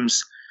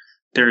comes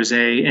there's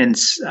a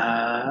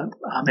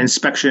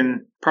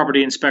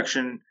property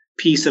inspection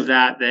piece of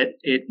that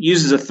it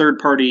uses a third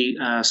party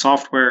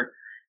software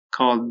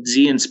called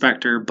Z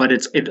Inspector, but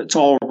it's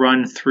all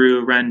run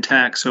through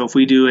Rentec. So if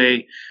we do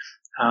a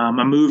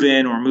move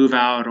in or move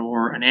out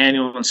or an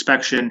annual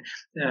inspection,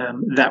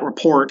 that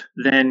report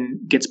then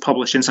gets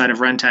published inside of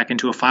Rentec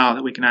into a file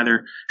that we can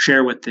either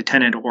share with the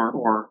tenant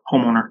or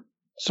homeowner.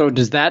 So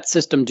does that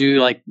system do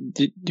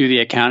the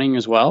accounting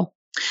as well?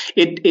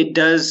 It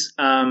does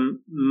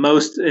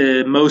most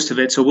of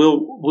it. So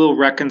we'll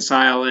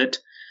reconcile it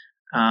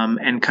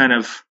and kind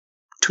of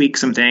tweak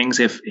some things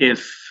if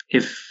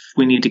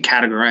we need to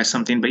categorize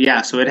something. But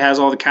yeah, so it has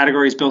all the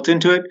categories built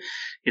into it.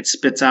 It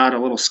spits out a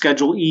little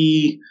Schedule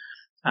E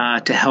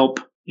to help,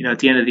 at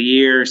the end of the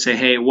year say,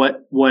 hey,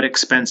 what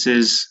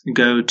expenses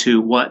go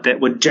to what that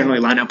would generally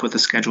line up with the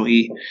Schedule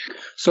E.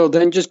 So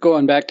then just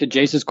going back to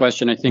Jace's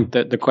question, I think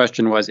that the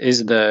question was,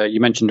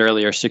 you mentioned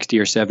earlier 60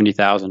 or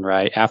 70,000,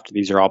 right? After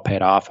these are all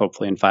paid off,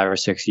 hopefully in 5 or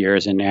 6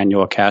 years in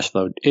annual cash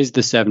flow, is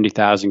the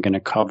 70,000 going to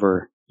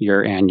cover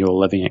your annual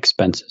living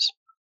expenses?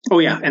 Oh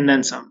yeah. And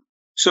then some.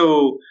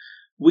 So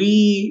with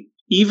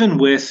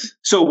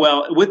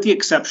the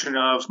exception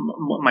of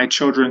my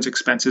children's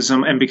expenses,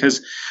 and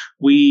because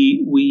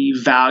we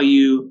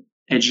value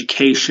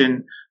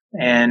education,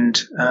 and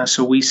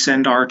so we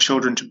send our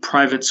children to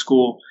private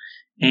school,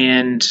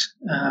 and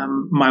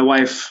my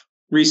wife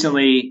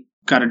recently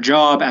got a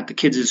job at the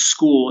kids'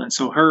 school, and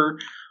so her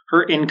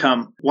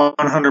income,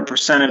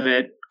 100% of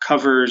it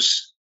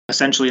covers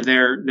essentially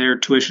their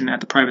tuition at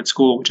the private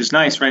school, which is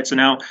nice, right? So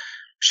now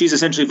she's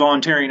essentially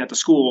volunteering at the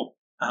school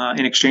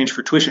in exchange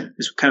for tuition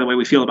is kind of the way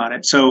we feel about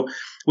it. So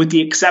with the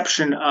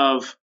exception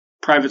of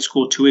private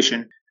school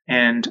tuition,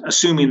 and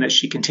assuming that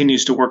she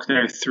continues to work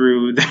there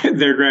through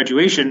their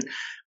graduation,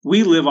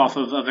 we live off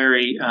of a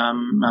very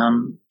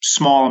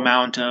small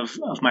amount of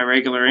my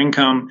regular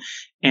income.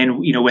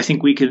 And, I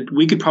think we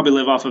could probably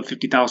live off of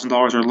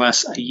 $50,000 or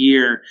less a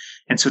year.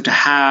 And so to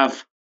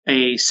have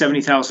a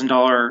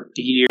 $70,000 a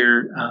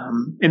year,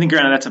 and then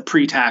granted, that's a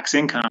pre-tax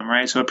income,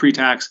 right? So a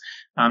pre-tax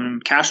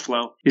cash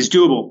flow is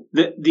doable.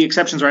 The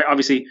exceptions, right?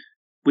 Obviously,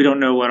 we don't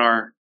know what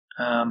our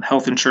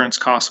health insurance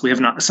costs. We have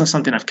not. It's not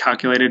something I've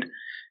calculated.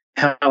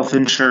 Health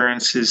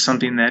insurance is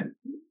something that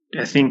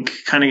I think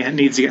kind of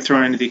needs to get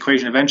thrown into the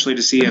equation eventually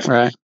to see if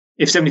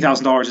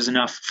 $70,000 is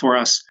enough for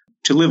us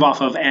to live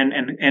off of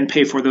and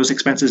pay for those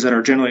expenses that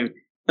are generally,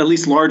 at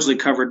least largely,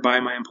 covered by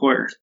my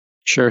employer.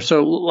 Sure.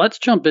 So let's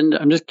jump into,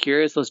 I'm just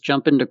curious, let's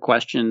jump into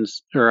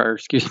questions or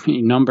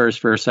numbers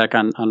for a sec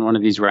on one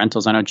of these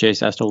rentals. I know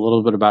Chase asked a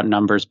little bit about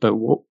numbers, but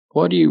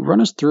what do you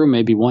run us through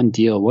maybe one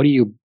deal? What do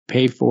you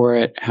pay for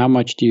it? How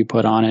much do you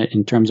put on it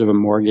in terms of a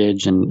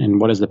mortgage and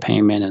what is the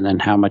payment? And then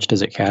how much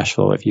does it cash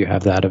flow if you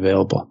have that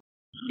available?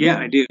 Yeah,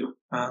 I do.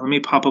 Let me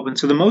pop open.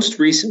 So the most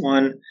recent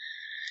one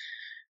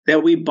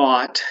that we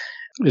bought.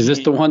 Is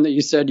this the one that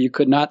you said you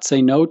could not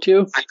say no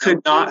to? I could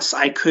not.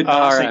 All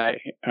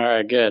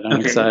right. Good.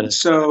 I'm excited.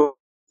 So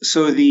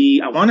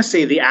I want to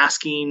say the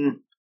asking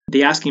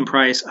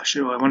price. I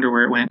wonder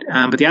where it went.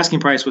 But the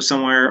asking price was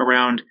somewhere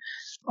around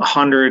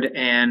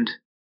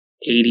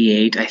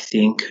 188, I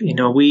think.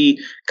 We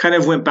kind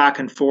of went back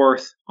and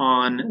forth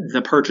on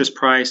the purchase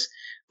price.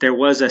 There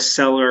was a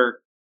seller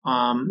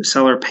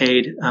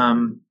paid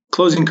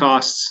closing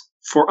costs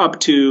for up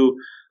to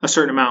a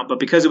certain amount, but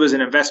because it was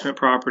an investment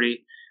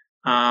property.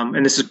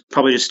 And this is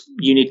probably just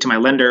unique to my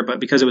lender, but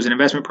because it was an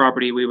investment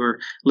property, we were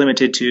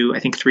limited to, I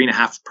think,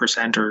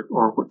 3.5%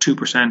 or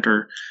 2%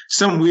 or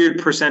some weird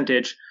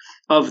percentage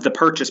of the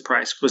purchase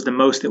price was the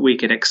most that we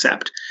could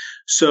accept.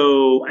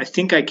 So I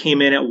think I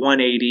came in at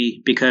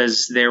 180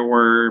 because there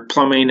were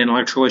plumbing and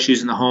electrical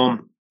issues in the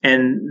home.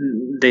 And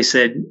they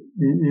said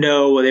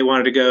no, they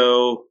wanted to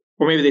go,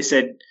 or maybe they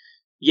said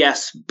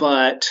yes,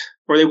 but,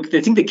 or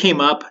they think they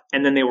came up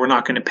and then they were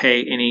not going to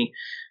pay any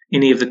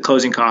of the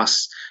closing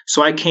costs.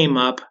 So I came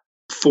up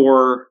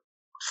for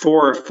 $4,000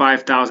 or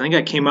 $5,000. I think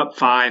I came up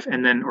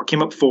 $5,000 or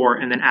came up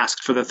 $4,000 and then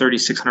asked for the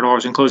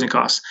 $3,600 in closing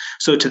costs.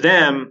 So to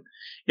them,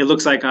 it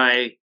looks like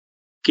I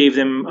gave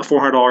them a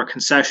 $400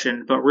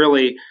 concession, but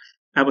really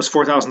that was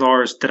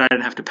 $4,000 that I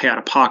didn't have to pay out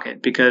of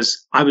pocket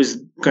because I was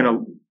going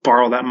to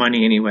borrow that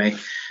money anyway.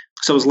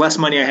 So it was less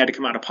money I had to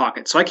come out of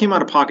pocket. So I came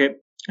out of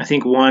pocket, I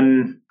think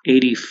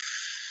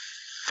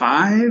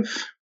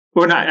 185.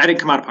 Or not, I didn't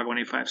come out of pocket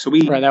 185. So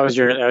that was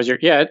your,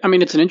 yeah. I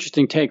mean, it's an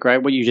interesting take,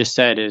 right? What you just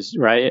said is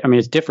right. I mean,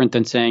 it's different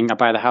than saying I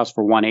buy the house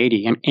for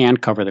 180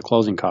 and cover the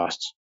closing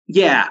costs.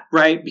 Yeah,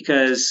 right.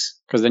 Because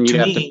then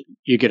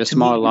you get a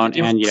smaller loan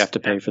and you have to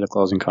pay for the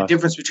closing costs. The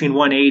difference between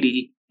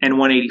 180 and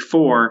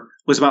 184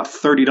 was about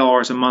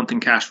 $30 a month in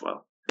cash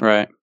flow.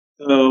 Right.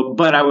 So,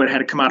 but I would have had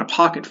to come out of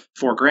pocket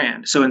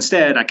 $4,000. So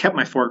instead, I kept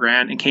my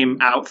 $4,000 and came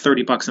out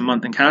 $30 a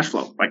month in cash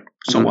flow. Like,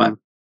 so what?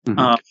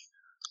 Mm-hmm.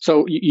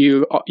 So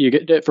you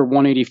get it for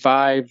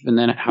 185, and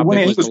then how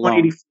big was the loan?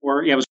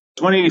 184. Yeah, it was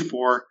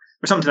 184 or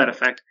something to that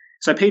effect.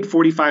 So I paid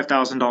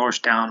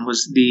 $45,000 down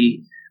was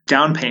the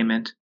down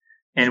payment,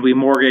 and we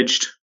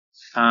mortgaged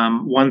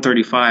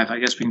 135. I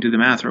guess we can do the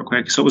math real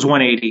quick. So it was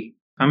 180.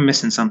 I'm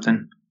missing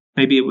something.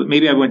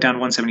 Maybe I went down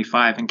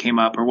 175 and came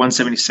up, or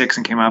 176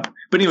 and came up.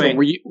 But anyway, so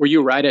were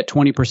you right at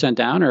 20%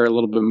 down, or a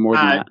little bit more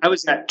than that? I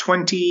was at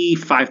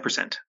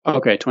 25%.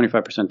 Okay,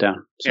 25%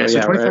 down. So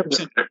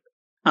 25%.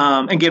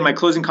 Again, my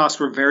closing costs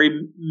were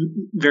very,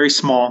 very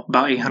small,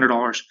 about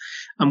 $800.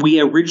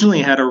 We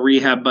originally had a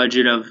rehab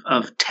budget of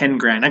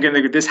 $10,000.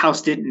 Again, this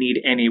house didn't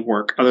need any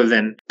work other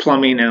than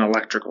plumbing and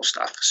electrical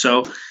stuff.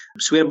 So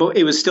we had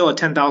it was still a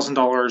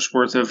 $10,000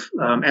 worth of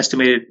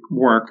estimated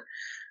work.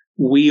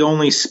 We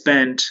only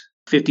spent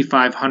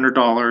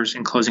 $5,500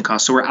 in closing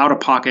costs. So we're out of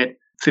pocket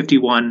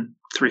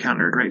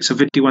 $51,300, right? So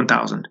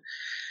 $51,000.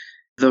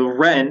 The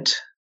rent,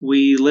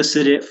 we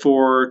listed it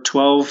for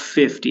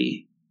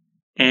 $1,250.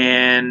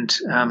 And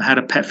had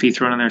a pet fee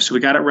thrown in there. So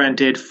we got it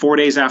rented 4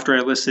 days after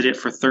I listed it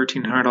for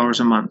 $1,300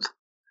 a month.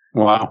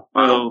 Wow.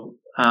 So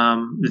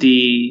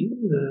the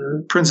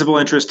principal,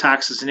 interest,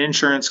 taxes, and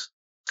insurance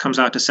comes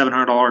out to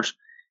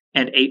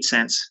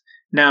 $700.08.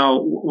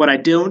 Now, what I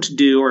don't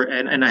do,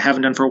 and I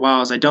haven't done for a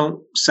while, is I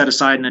don't set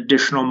aside an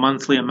additional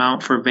monthly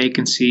amount for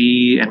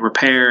vacancy and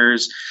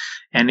repairs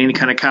and any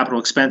kind of capital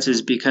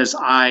expenses because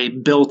I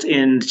built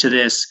into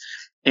this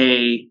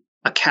a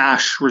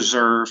cash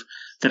reserve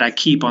that I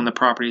keep on the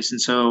properties. And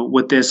so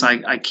with this,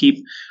 I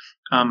keep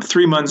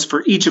 3 months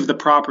for each of the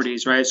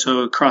properties, right?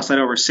 So cross that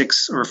over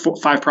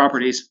 5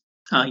 properties.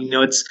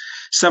 It's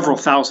several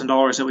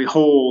 $1,000s that we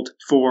hold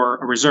for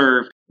a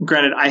reserve.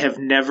 Granted, I have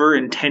never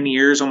in 10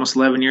 years, almost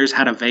 11 years,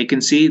 had a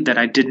vacancy that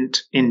I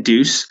didn't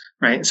induce,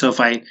 right? So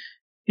if I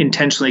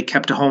intentionally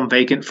kept a home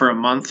vacant for a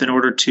month in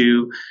order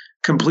to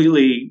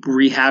completely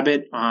rehab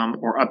it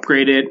or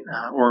upgrade it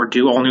or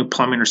do all new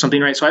plumbing or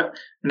something, right? So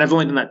I've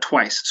only done that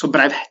twice. But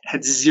I've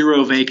had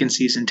 0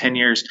 vacancies in 10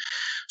 years.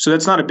 So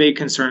that's not a big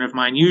concern of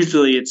mine.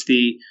 Usually it's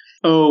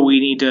we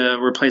need to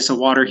replace a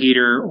water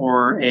heater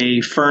or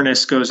a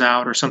furnace goes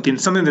out or something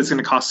that's going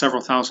to cost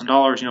several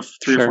 $1,000s,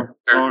 $300 or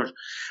 $400.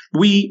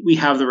 We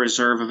have the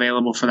reserve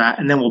available for that,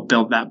 and then we'll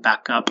build that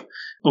back up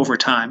over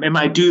time. And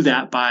I do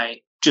that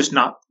by just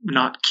not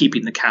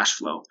keeping the cash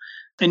flow.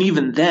 And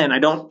even then, I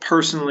don't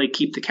personally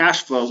keep the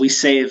cash flow. We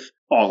save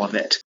all of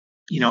it,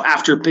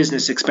 after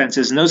business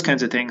expenses and those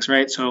kinds of things,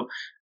 right? So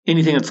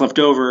anything that's left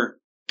over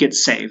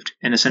gets saved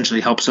and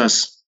essentially helps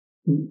us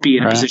be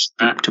in a position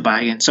to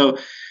buy in. So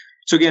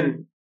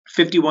again,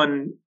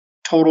 51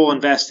 total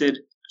invested.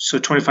 So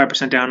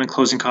 25% down in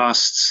closing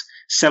costs,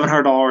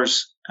 $700.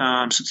 So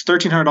it's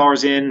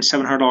 $1,300 in,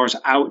 $700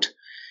 out.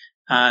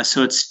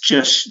 So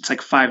it's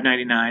like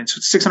 $599. So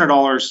it's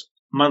 $600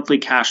 monthly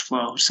cash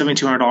flow,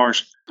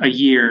 $7,200 a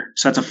year.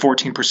 So that's a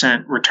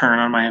 14% return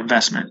on my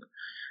investment.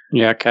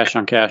 Yeah, cash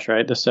on cash,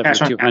 right? The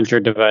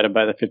 7,200 divided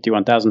by the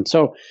 51,000.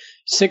 So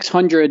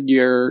 600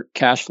 you're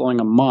cash flowing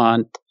a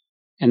month.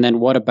 And then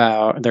what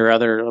about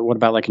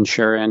like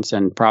insurance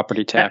and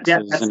property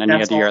taxes and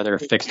any of your other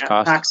fixed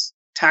costs?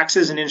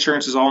 Taxes and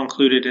insurance is all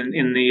included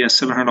in the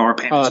 $700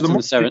 payment.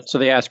 Oh, so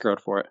they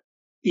escrowed for it.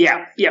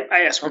 Yeah,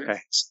 I escrowed.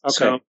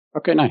 Okay.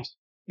 Okay, nice.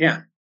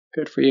 Yeah.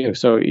 Good for you.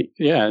 So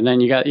yeah, and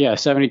then you got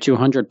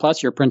 $7,200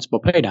 plus your principal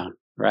pay down,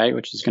 right?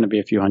 Which is going to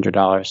be a few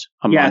 $100s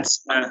a month.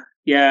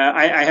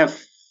 I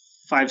have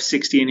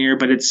 $560 in here,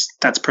 but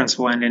that's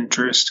principal and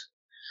interest.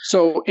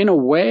 So in a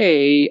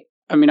way,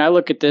 I mean, I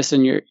look at this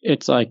and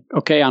it's like,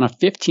 okay, on a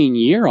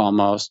 15-year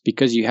almost,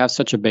 because you have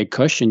such a big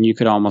cushion, you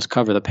could almost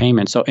cover the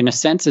payment. So in a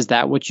sense, is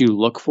that what you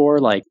look for?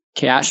 Like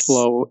cash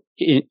flow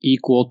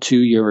equal to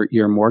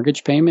your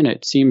mortgage payment?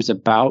 It seems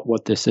about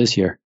what this is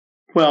here.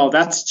 Well,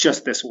 that's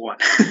just this one.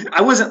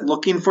 I wasn't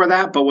looking for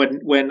that, but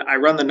when I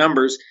run the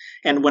numbers,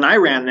 and when I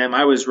ran them,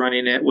 I was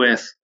running it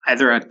with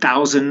either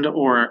 $1,000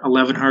 or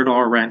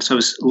 $1,100 rent. So I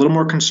was a little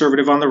more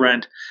conservative on the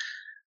rent.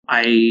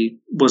 I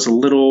was a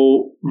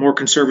little more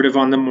conservative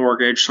on the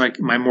mortgage. Like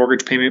my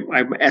mortgage payment,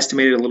 I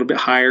estimated a little bit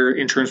higher.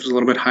 Insurance was a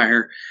little bit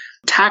higher.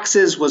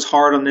 Taxes was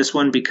hard on this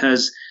one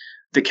because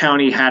the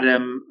county had a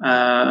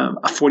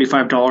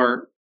 $45, I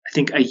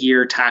think, a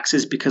year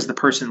taxes because the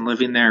person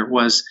living there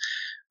was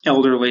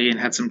elderly and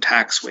had some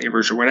tax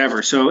waivers or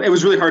whatever. So it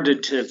was really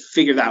hard to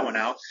figure that one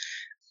out.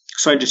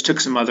 So I just took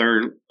some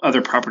other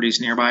properties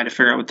nearby to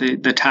figure out what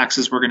the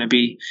taxes were going to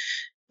be.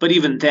 But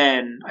even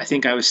then, I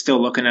think I was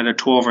still looking at a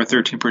 12 or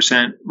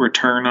 13%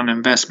 return on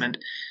investment.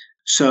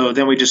 So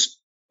then we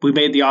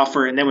made the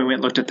offer, and then we went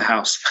and looked at the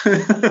house. We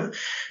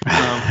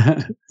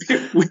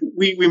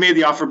made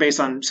the offer based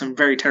on some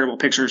very terrible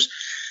pictures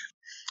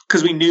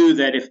because we knew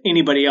that if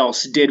anybody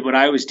else did what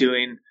I was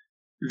doing,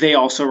 they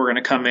also were going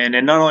to come in.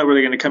 And not only were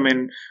they going to come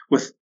in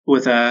with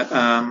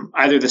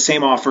either the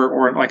same offer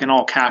or like an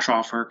all cash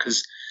offer,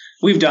 because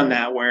we've done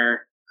that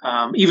where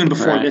even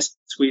before this,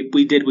 we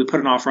put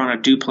an offer on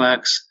a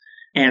duplex,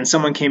 and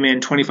someone came in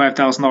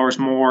 $25,000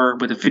 more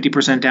with a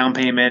 50% down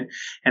payment,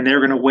 and they're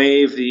going to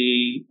waive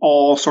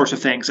all sorts of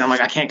things. I'm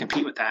like, I can't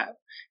compete with that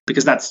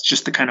because that's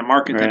just the kind of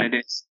market that it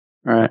is.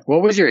 All right.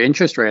 What was your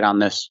interest rate on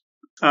this?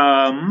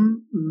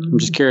 I'm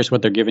just curious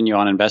what they're giving you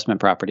on investment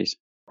properties.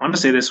 I want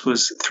to say this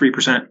was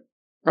 3%.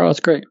 Oh,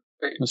 that's great.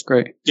 That's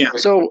great. Yeah.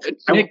 So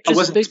Nick, I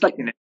wasn't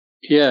expecting it.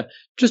 Yeah,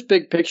 just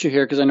big picture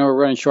here, because I know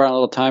we're running short on a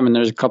little time and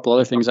there's a couple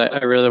other things I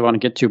really want to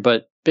get to.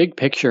 But big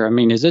picture, I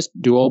mean, is this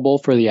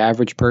doable for the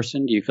average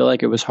person? Do you feel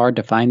like it was hard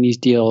to find these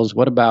deals?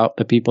 What about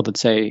the people that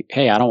say,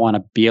 hey, I don't want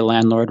to be a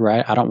landlord,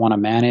 right? I don't want to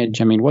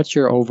manage. I mean, what's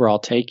your overall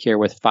take here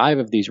with 5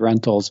 of these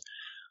rentals?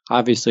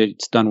 Obviously,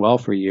 it's done well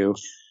for you.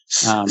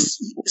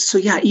 So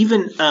yeah,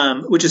 even,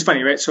 which is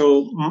funny, right?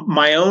 So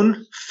my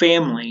own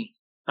family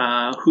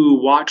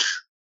who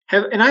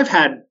and I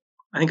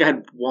think I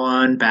had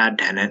one bad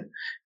tenant.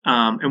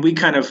 And we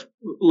kind of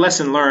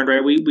lesson learned,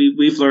 right?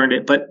 We've learned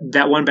it, but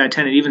that one bad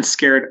tenant even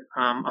scared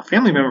a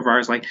family member of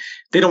ours. Like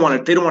they don't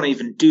want to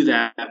even do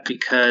that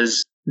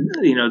because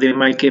they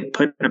might get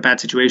put in a bad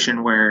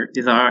situation where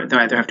they'll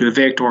either have to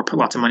evict or put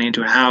lots of money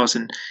into a house.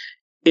 And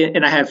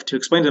I have to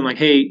explain to them like,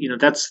 hey,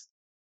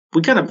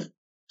 we kind of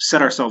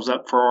set ourselves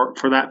up for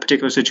that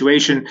particular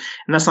situation,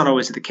 and that's not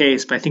always the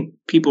case. But I think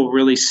people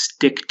really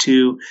stick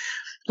to.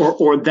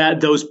 Or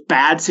that those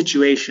bad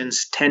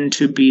situations tend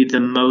to be the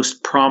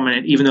most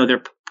prominent, even though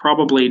they're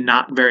probably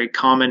not very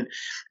common.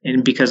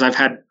 And because I've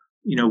had,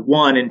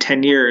 one in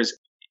 10 years,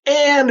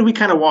 and we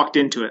kind of walked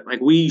into it.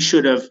 Like we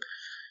should have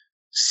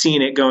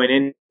seen it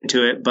going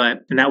into it,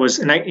 that was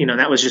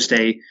just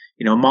a,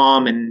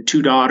 mom and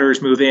 2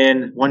 daughters move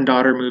in, one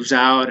daughter moves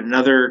out,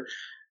 another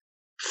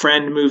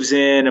friend moves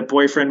in, a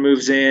boyfriend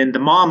moves in, the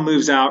mom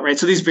moves out, right?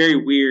 So these very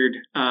weird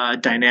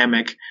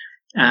dynamic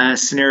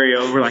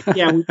scenario. We're like,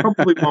 yeah, we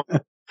probably won't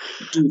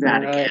do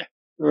that again.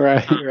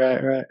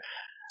 Right.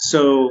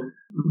 So,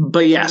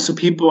 but yeah, so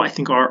people I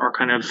think are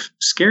kind of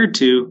scared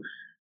to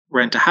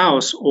rent a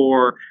house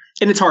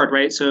and it's hard,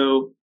 right?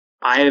 So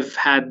I have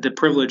had the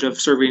privilege of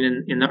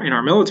serving in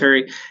our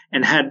military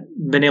and had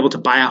been able to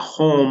buy a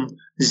home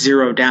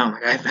 0 down.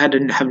 Like I've had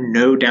to have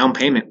no down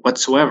payment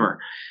whatsoever.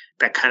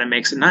 That kind of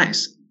makes it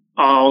nice.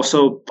 I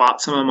also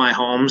bought some of my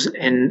homes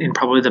in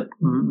probably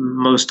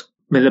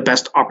the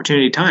best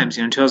opportunity times.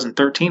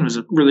 2013 was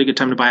a really good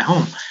time to buy a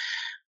home.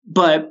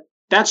 But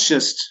that's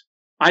just,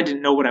 I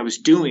didn't know what I was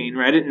doing,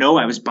 right? I didn't know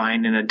I was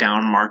buying in a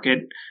down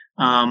market.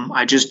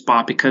 I just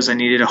bought because I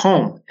needed a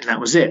home, and that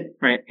was it,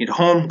 right? Need a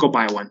home, go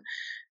buy one.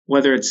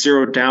 Whether it's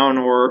 0 down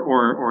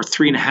or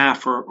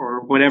 3.5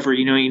 or whatever,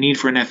 you need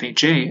for an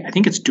FHA, I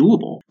think it's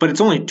doable. But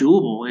it's only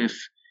doable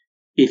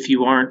if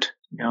you aren't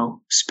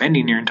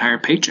spending your entire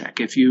paycheck.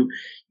 If you,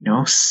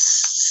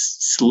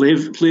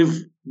 live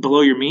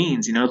below your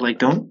means, like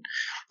don't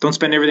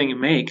spend everything you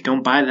make.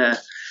 Don't buy the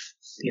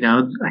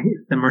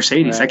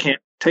Mercedes. Right. I can't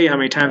tell you how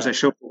many times I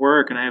show up at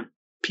work and I have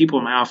people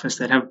in my office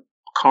that have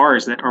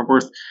cars that are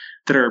worth,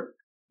 their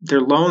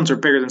loans are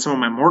bigger than some of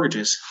my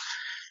mortgages.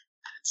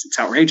 It's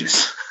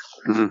outrageous.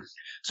 Mm-hmm.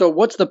 So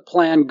what's the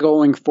plan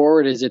going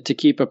forward? Is it to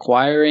keep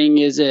acquiring?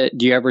 Do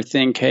you ever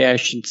think, hey, I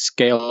should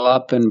scale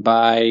up and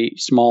buy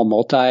small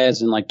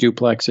multis and like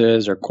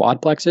duplexes or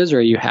quadplexes? Or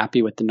are you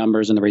happy with the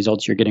numbers and the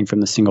results you're getting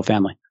from the single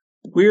family?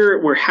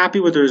 We're happy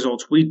with the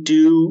results.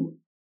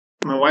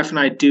 My wife and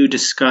I do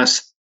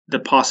discuss the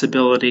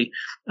possibility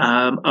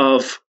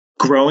of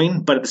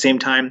growing, but at the same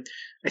time,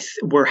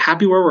 we're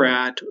happy where we're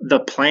at. The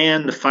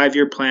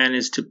 5-year plan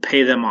is to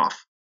pay them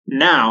off.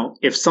 Now,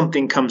 if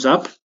something comes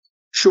up,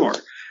 sure,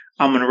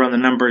 I'm going to run the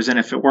numbers, and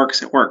if it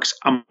works, it works.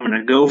 I'm going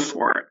to go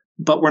for it.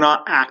 But we're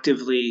not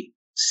actively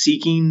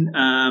seeking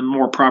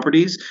more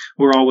properties.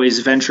 We're always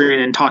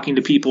venturing and talking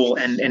to people,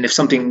 and if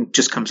something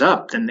just comes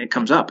up, then it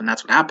comes up, and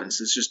that's what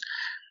happens.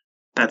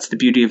 That's the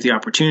beauty of the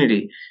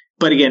opportunity.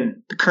 But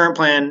again, the current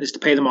plan is to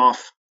pay them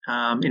off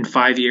in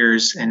 5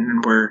 years,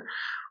 and we're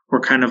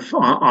kind of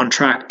on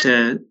track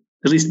to,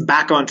 at least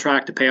back on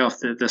track to pay off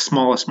the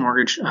smallest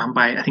mortgage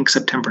by, I think,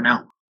 September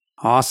now.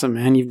 Awesome,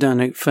 man. You've done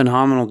a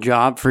phenomenal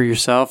job for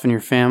yourself and your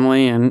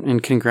family,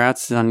 and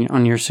congrats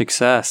on your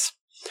success.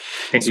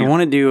 Thank you. I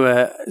want to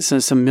do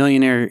some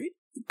millionaire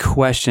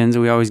questions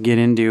we always get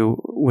into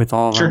with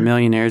all of our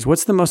millionaires.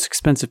 What's the most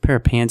expensive pair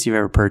of pants you've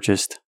ever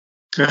purchased?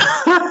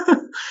 I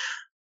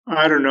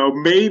don't know.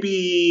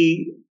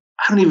 Maybe,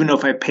 I don't even know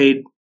if I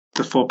paid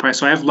the full price.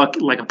 So I have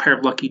a pair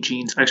of Lucky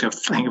jeans. Actually,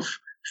 I have a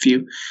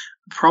few.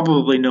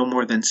 Probably no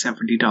more than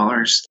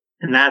 $70.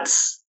 And that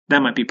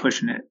might be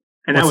pushing it.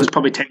 And that was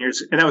probably 10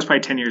 years. And that was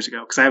probably 10 years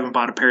ago, because I haven't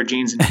bought a pair of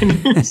jeans in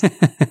 10 years.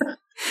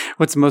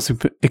 What's the most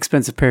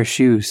expensive pair of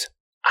shoes?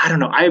 I don't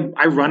know.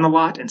 I run a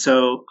lot, and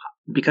so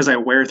because I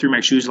wear through my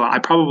shoes a lot, I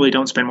probably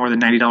don't spend more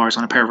than $90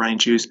 on a pair of running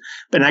shoes.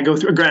 But I go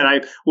through. Granted,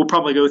 I will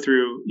probably go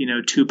through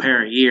 2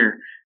 pair a year,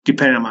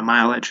 depending on my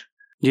mileage.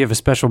 Do you have a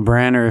special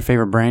brand or a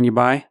favorite brand you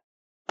buy?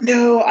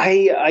 No,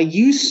 I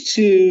used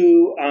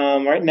to.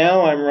 Right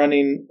now, I'm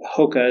running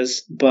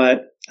Hoka's,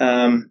 but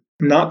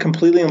not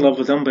completely in love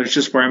with them, but it's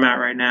just where I'm at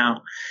right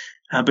now.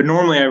 But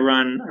normally I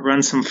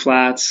run some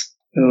flats.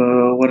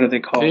 What are they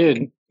called?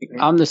 Dude,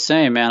 I'm the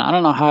same, man. I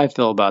don't know how I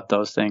feel about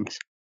those things.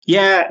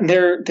 Yeah,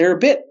 they're a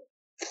bit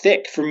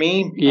thick for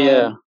me.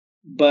 Yeah.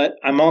 But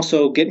I'm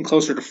also getting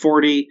closer to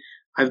 40.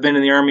 I've been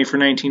in the Army for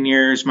 19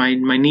 years. My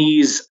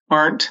knees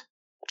aren't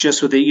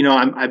just with it.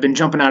 I've been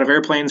jumping out of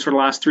airplanes for the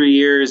last 3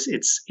 years.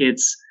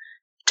 It's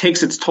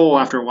takes its toll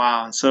after a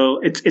while. And so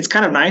it's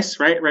kind of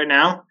nice right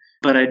now.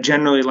 But I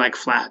generally like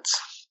flats.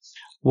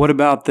 What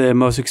about the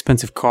most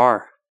expensive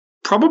car?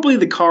 Probably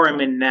the car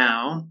I'm in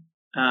now,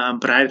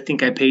 but I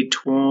think I paid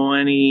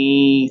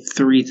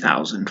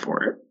 $23,000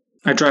 for it.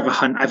 I've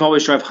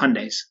always driven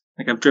Hyundais.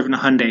 Like I've driven a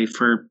Hyundai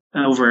for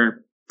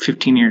over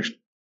 15 years.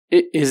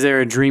 Is there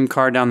a dream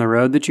car down the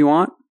road that you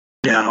want?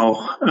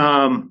 No.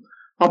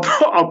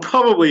 I'll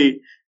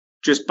probably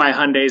just buy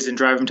Hyundais and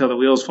drive them until the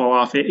wheels fall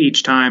off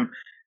each time.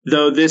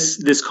 Though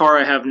this car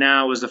I have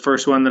now was the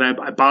first one that I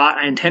bought.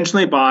 I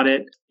intentionally bought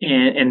it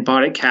and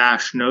bought it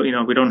cash. No,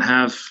 we don't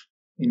have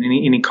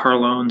any car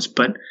loans,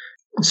 but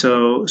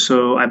so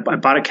I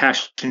bought it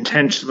cash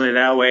intentionally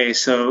that way,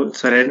 so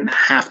I didn't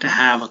have to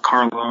have a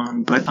car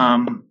loan. But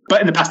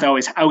in the past I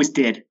always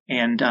did,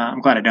 and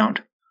I'm glad I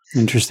don't.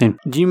 Interesting.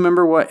 Do you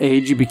remember what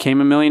age you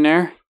became a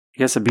millionaire? I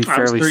guess it'd be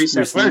fairly. I was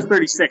 36. Well, I was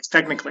 36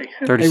 technically.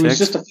 36. It was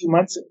just a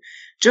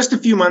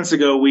few months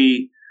ago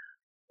we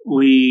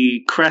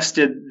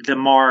crested the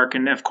mark,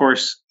 and of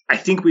course, I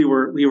think we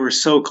were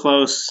so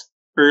close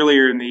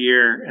earlier in the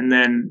year, and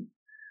then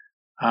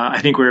I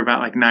think we were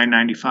about like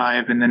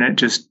 995, and then it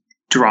just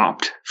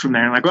dropped from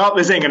there. Like, well,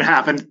 this ain't gonna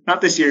happen,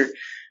 not this year.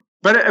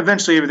 But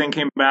eventually, everything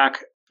came back,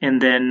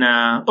 and then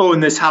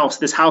and this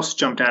house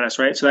jumped at us,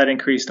 right? So that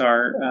increased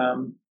our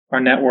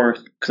net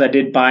worth, because I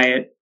did buy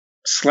it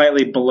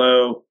slightly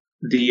below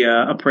the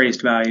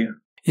appraised value.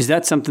 Is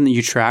that something that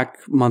you track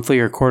monthly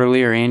or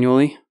quarterly or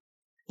annually?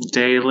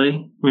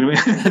 Daily.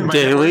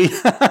 Daily?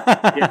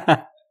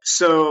 Yeah.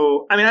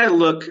 So,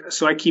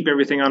 I keep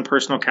everything on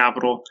Personal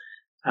Capital.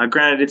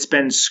 Granted, it's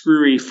been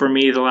screwy for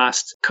me the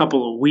last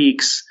couple of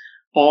weeks.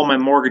 All my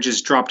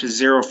mortgages dropped to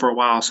zero for a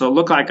while. So it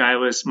looked like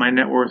my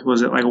net worth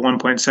was at like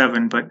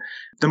 1.7, but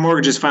the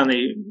mortgages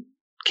finally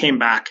came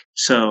back.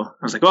 So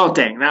I was like, oh,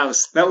 dang,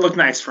 that looked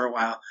nice for a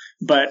while.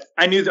 But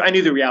I knew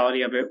the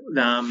reality of it.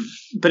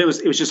 But it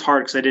was just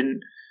hard because I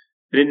didn't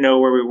know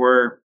where we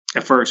were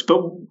at first.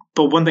 But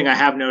one thing I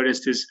have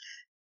noticed is,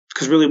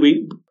 because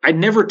really I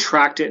never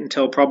tracked it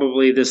until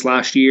probably this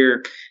last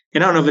year.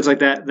 And I don't know if it's like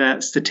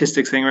that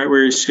statistics thing, right?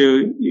 Where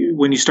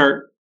when you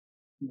start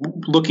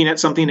looking at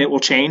something, it will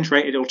change,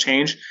 right? It'll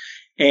change.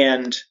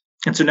 And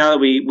so now that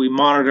we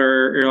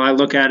monitor, or I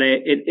look at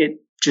it, it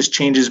just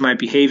changes my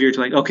behavior to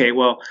like, okay,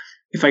 well,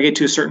 if I get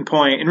to a certain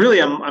point, and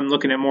really I'm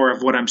looking at more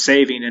of what I'm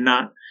saving and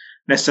not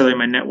necessarily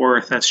my net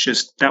worth.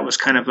 That was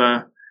kind of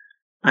a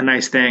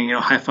nice thing,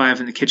 high five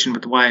in the kitchen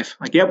with the wife.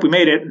 Like, yep, we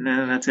made it. And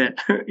then that's it,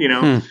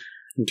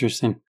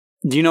 Interesting.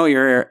 Do you know what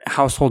your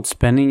household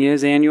spending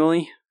is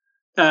annually?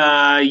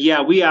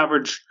 Yeah, we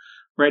average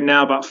right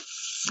now about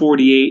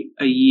 48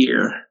 a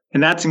year.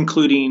 And that's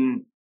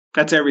everything.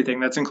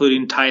 That's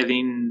including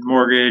tithing,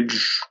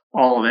 mortgage,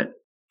 all of it.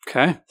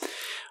 Okay.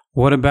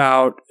 What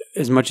about,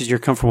 as much as you're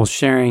comfortable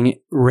sharing,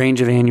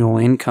 range of annual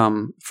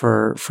income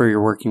for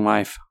your working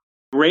life?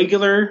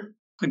 Regular,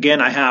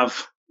 again, I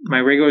have my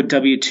regular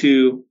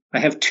W-2. I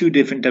have 2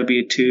 different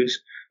W-2s,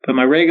 but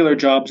my regular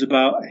job's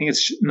about, I think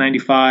it's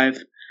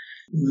 95.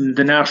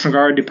 The National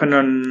Guard, depending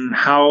on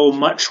how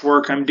much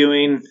work I'm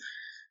doing,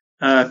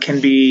 can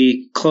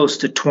be close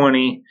to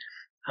 20.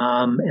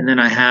 And then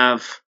I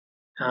have,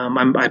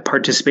 I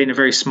participate in a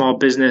very small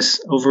business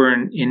over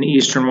in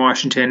Eastern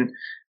Washington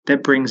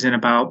that brings in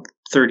about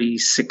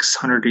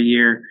 $3,600 a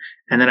year.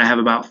 And then I have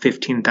about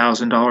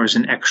 $15,000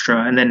 in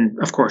extra. And then,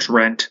 of course,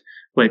 rent,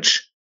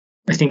 which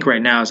I think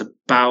right now is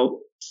about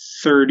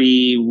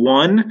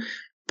 31.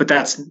 But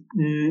that's,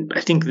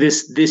 I think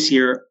this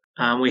year,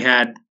 we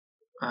had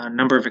a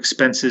number of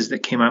expenses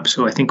that came up.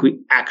 So I think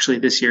we actually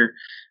this year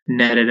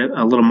netted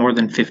a little more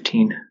than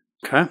 15.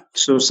 Okay.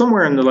 So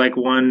somewhere in the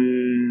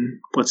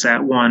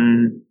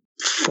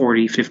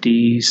 140,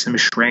 50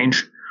 some-ish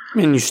range.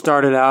 And you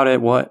started out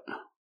at what?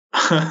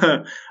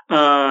 How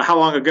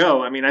long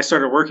ago? I mean, I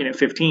started working at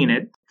 15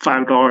 at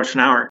 $5 an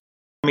hour.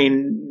 I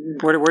mean,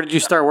 where did you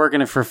start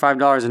working for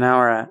 $5 an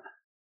hour at?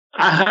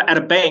 At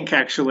a bank,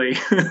 actually.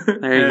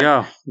 There you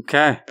go.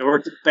 Okay. I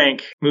worked at a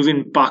bank,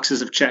 moving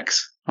boxes of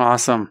checks.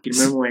 Awesome.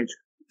 Minimum wage.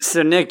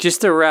 So, Nick,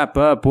 just to wrap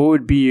up, what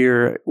would be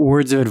your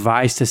words of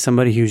advice to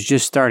somebody who's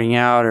just starting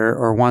out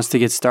or wants to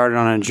get started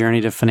on a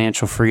journey to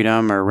financial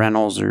freedom or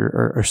rentals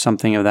or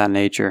something of that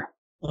nature?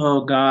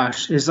 Oh,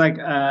 gosh. It's like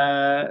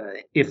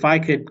if I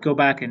could go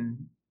back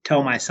and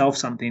tell myself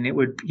something, it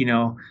would, if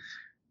I'm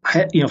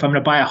going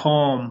to buy a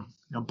home,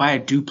 buy a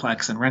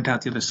duplex and rent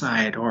out the other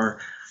side,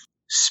 or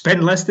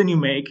spend less than you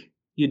make.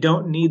 You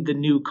don't need the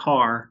new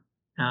car.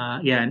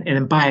 And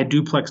then buy a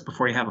duplex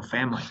before you have a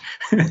family.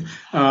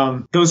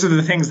 Those are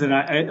the things that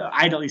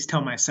I'd at least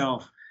tell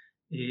myself,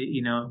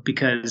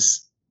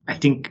 because I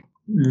think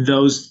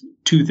those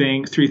 3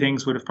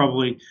 things would have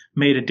probably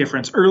made a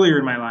difference earlier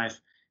in my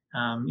life.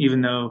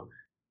 Even though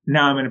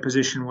now I'm in a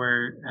position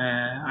where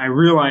I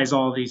realize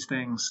all these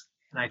things,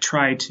 and I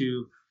try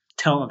to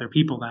tell other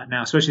people that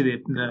now,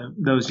 especially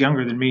those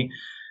younger than me,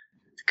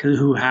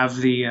 who have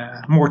the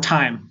more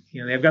time.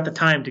 They've got the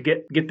time to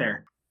get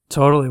there.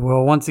 Totally.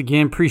 Well, once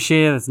again,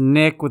 appreciate it. It's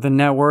Nick with a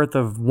net worth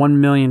of $1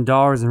 million.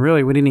 And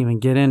really, we didn't even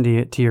get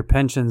into your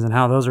pensions and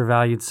how those are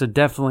valued. So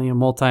definitely a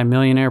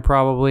multi-millionaire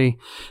probably.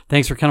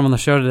 Thanks for coming on the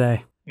show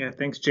today. Yeah,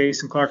 thanks,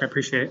 Jason Clark. I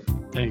appreciate it.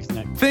 Thanks,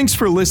 Nick. Thanks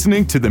for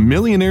listening to the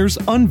Millionaires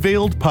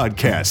Unveiled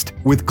podcast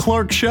with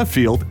Clark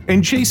Sheffield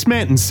and Chase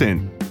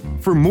Mattinson.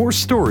 For more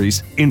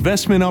stories,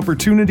 investment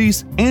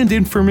opportunities, and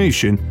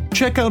information,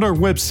 check out our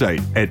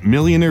website at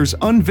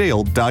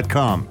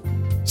millionairesunveiled.com.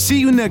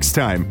 See you next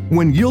time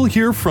when you'll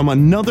hear from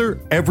another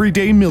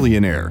everyday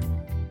millionaire.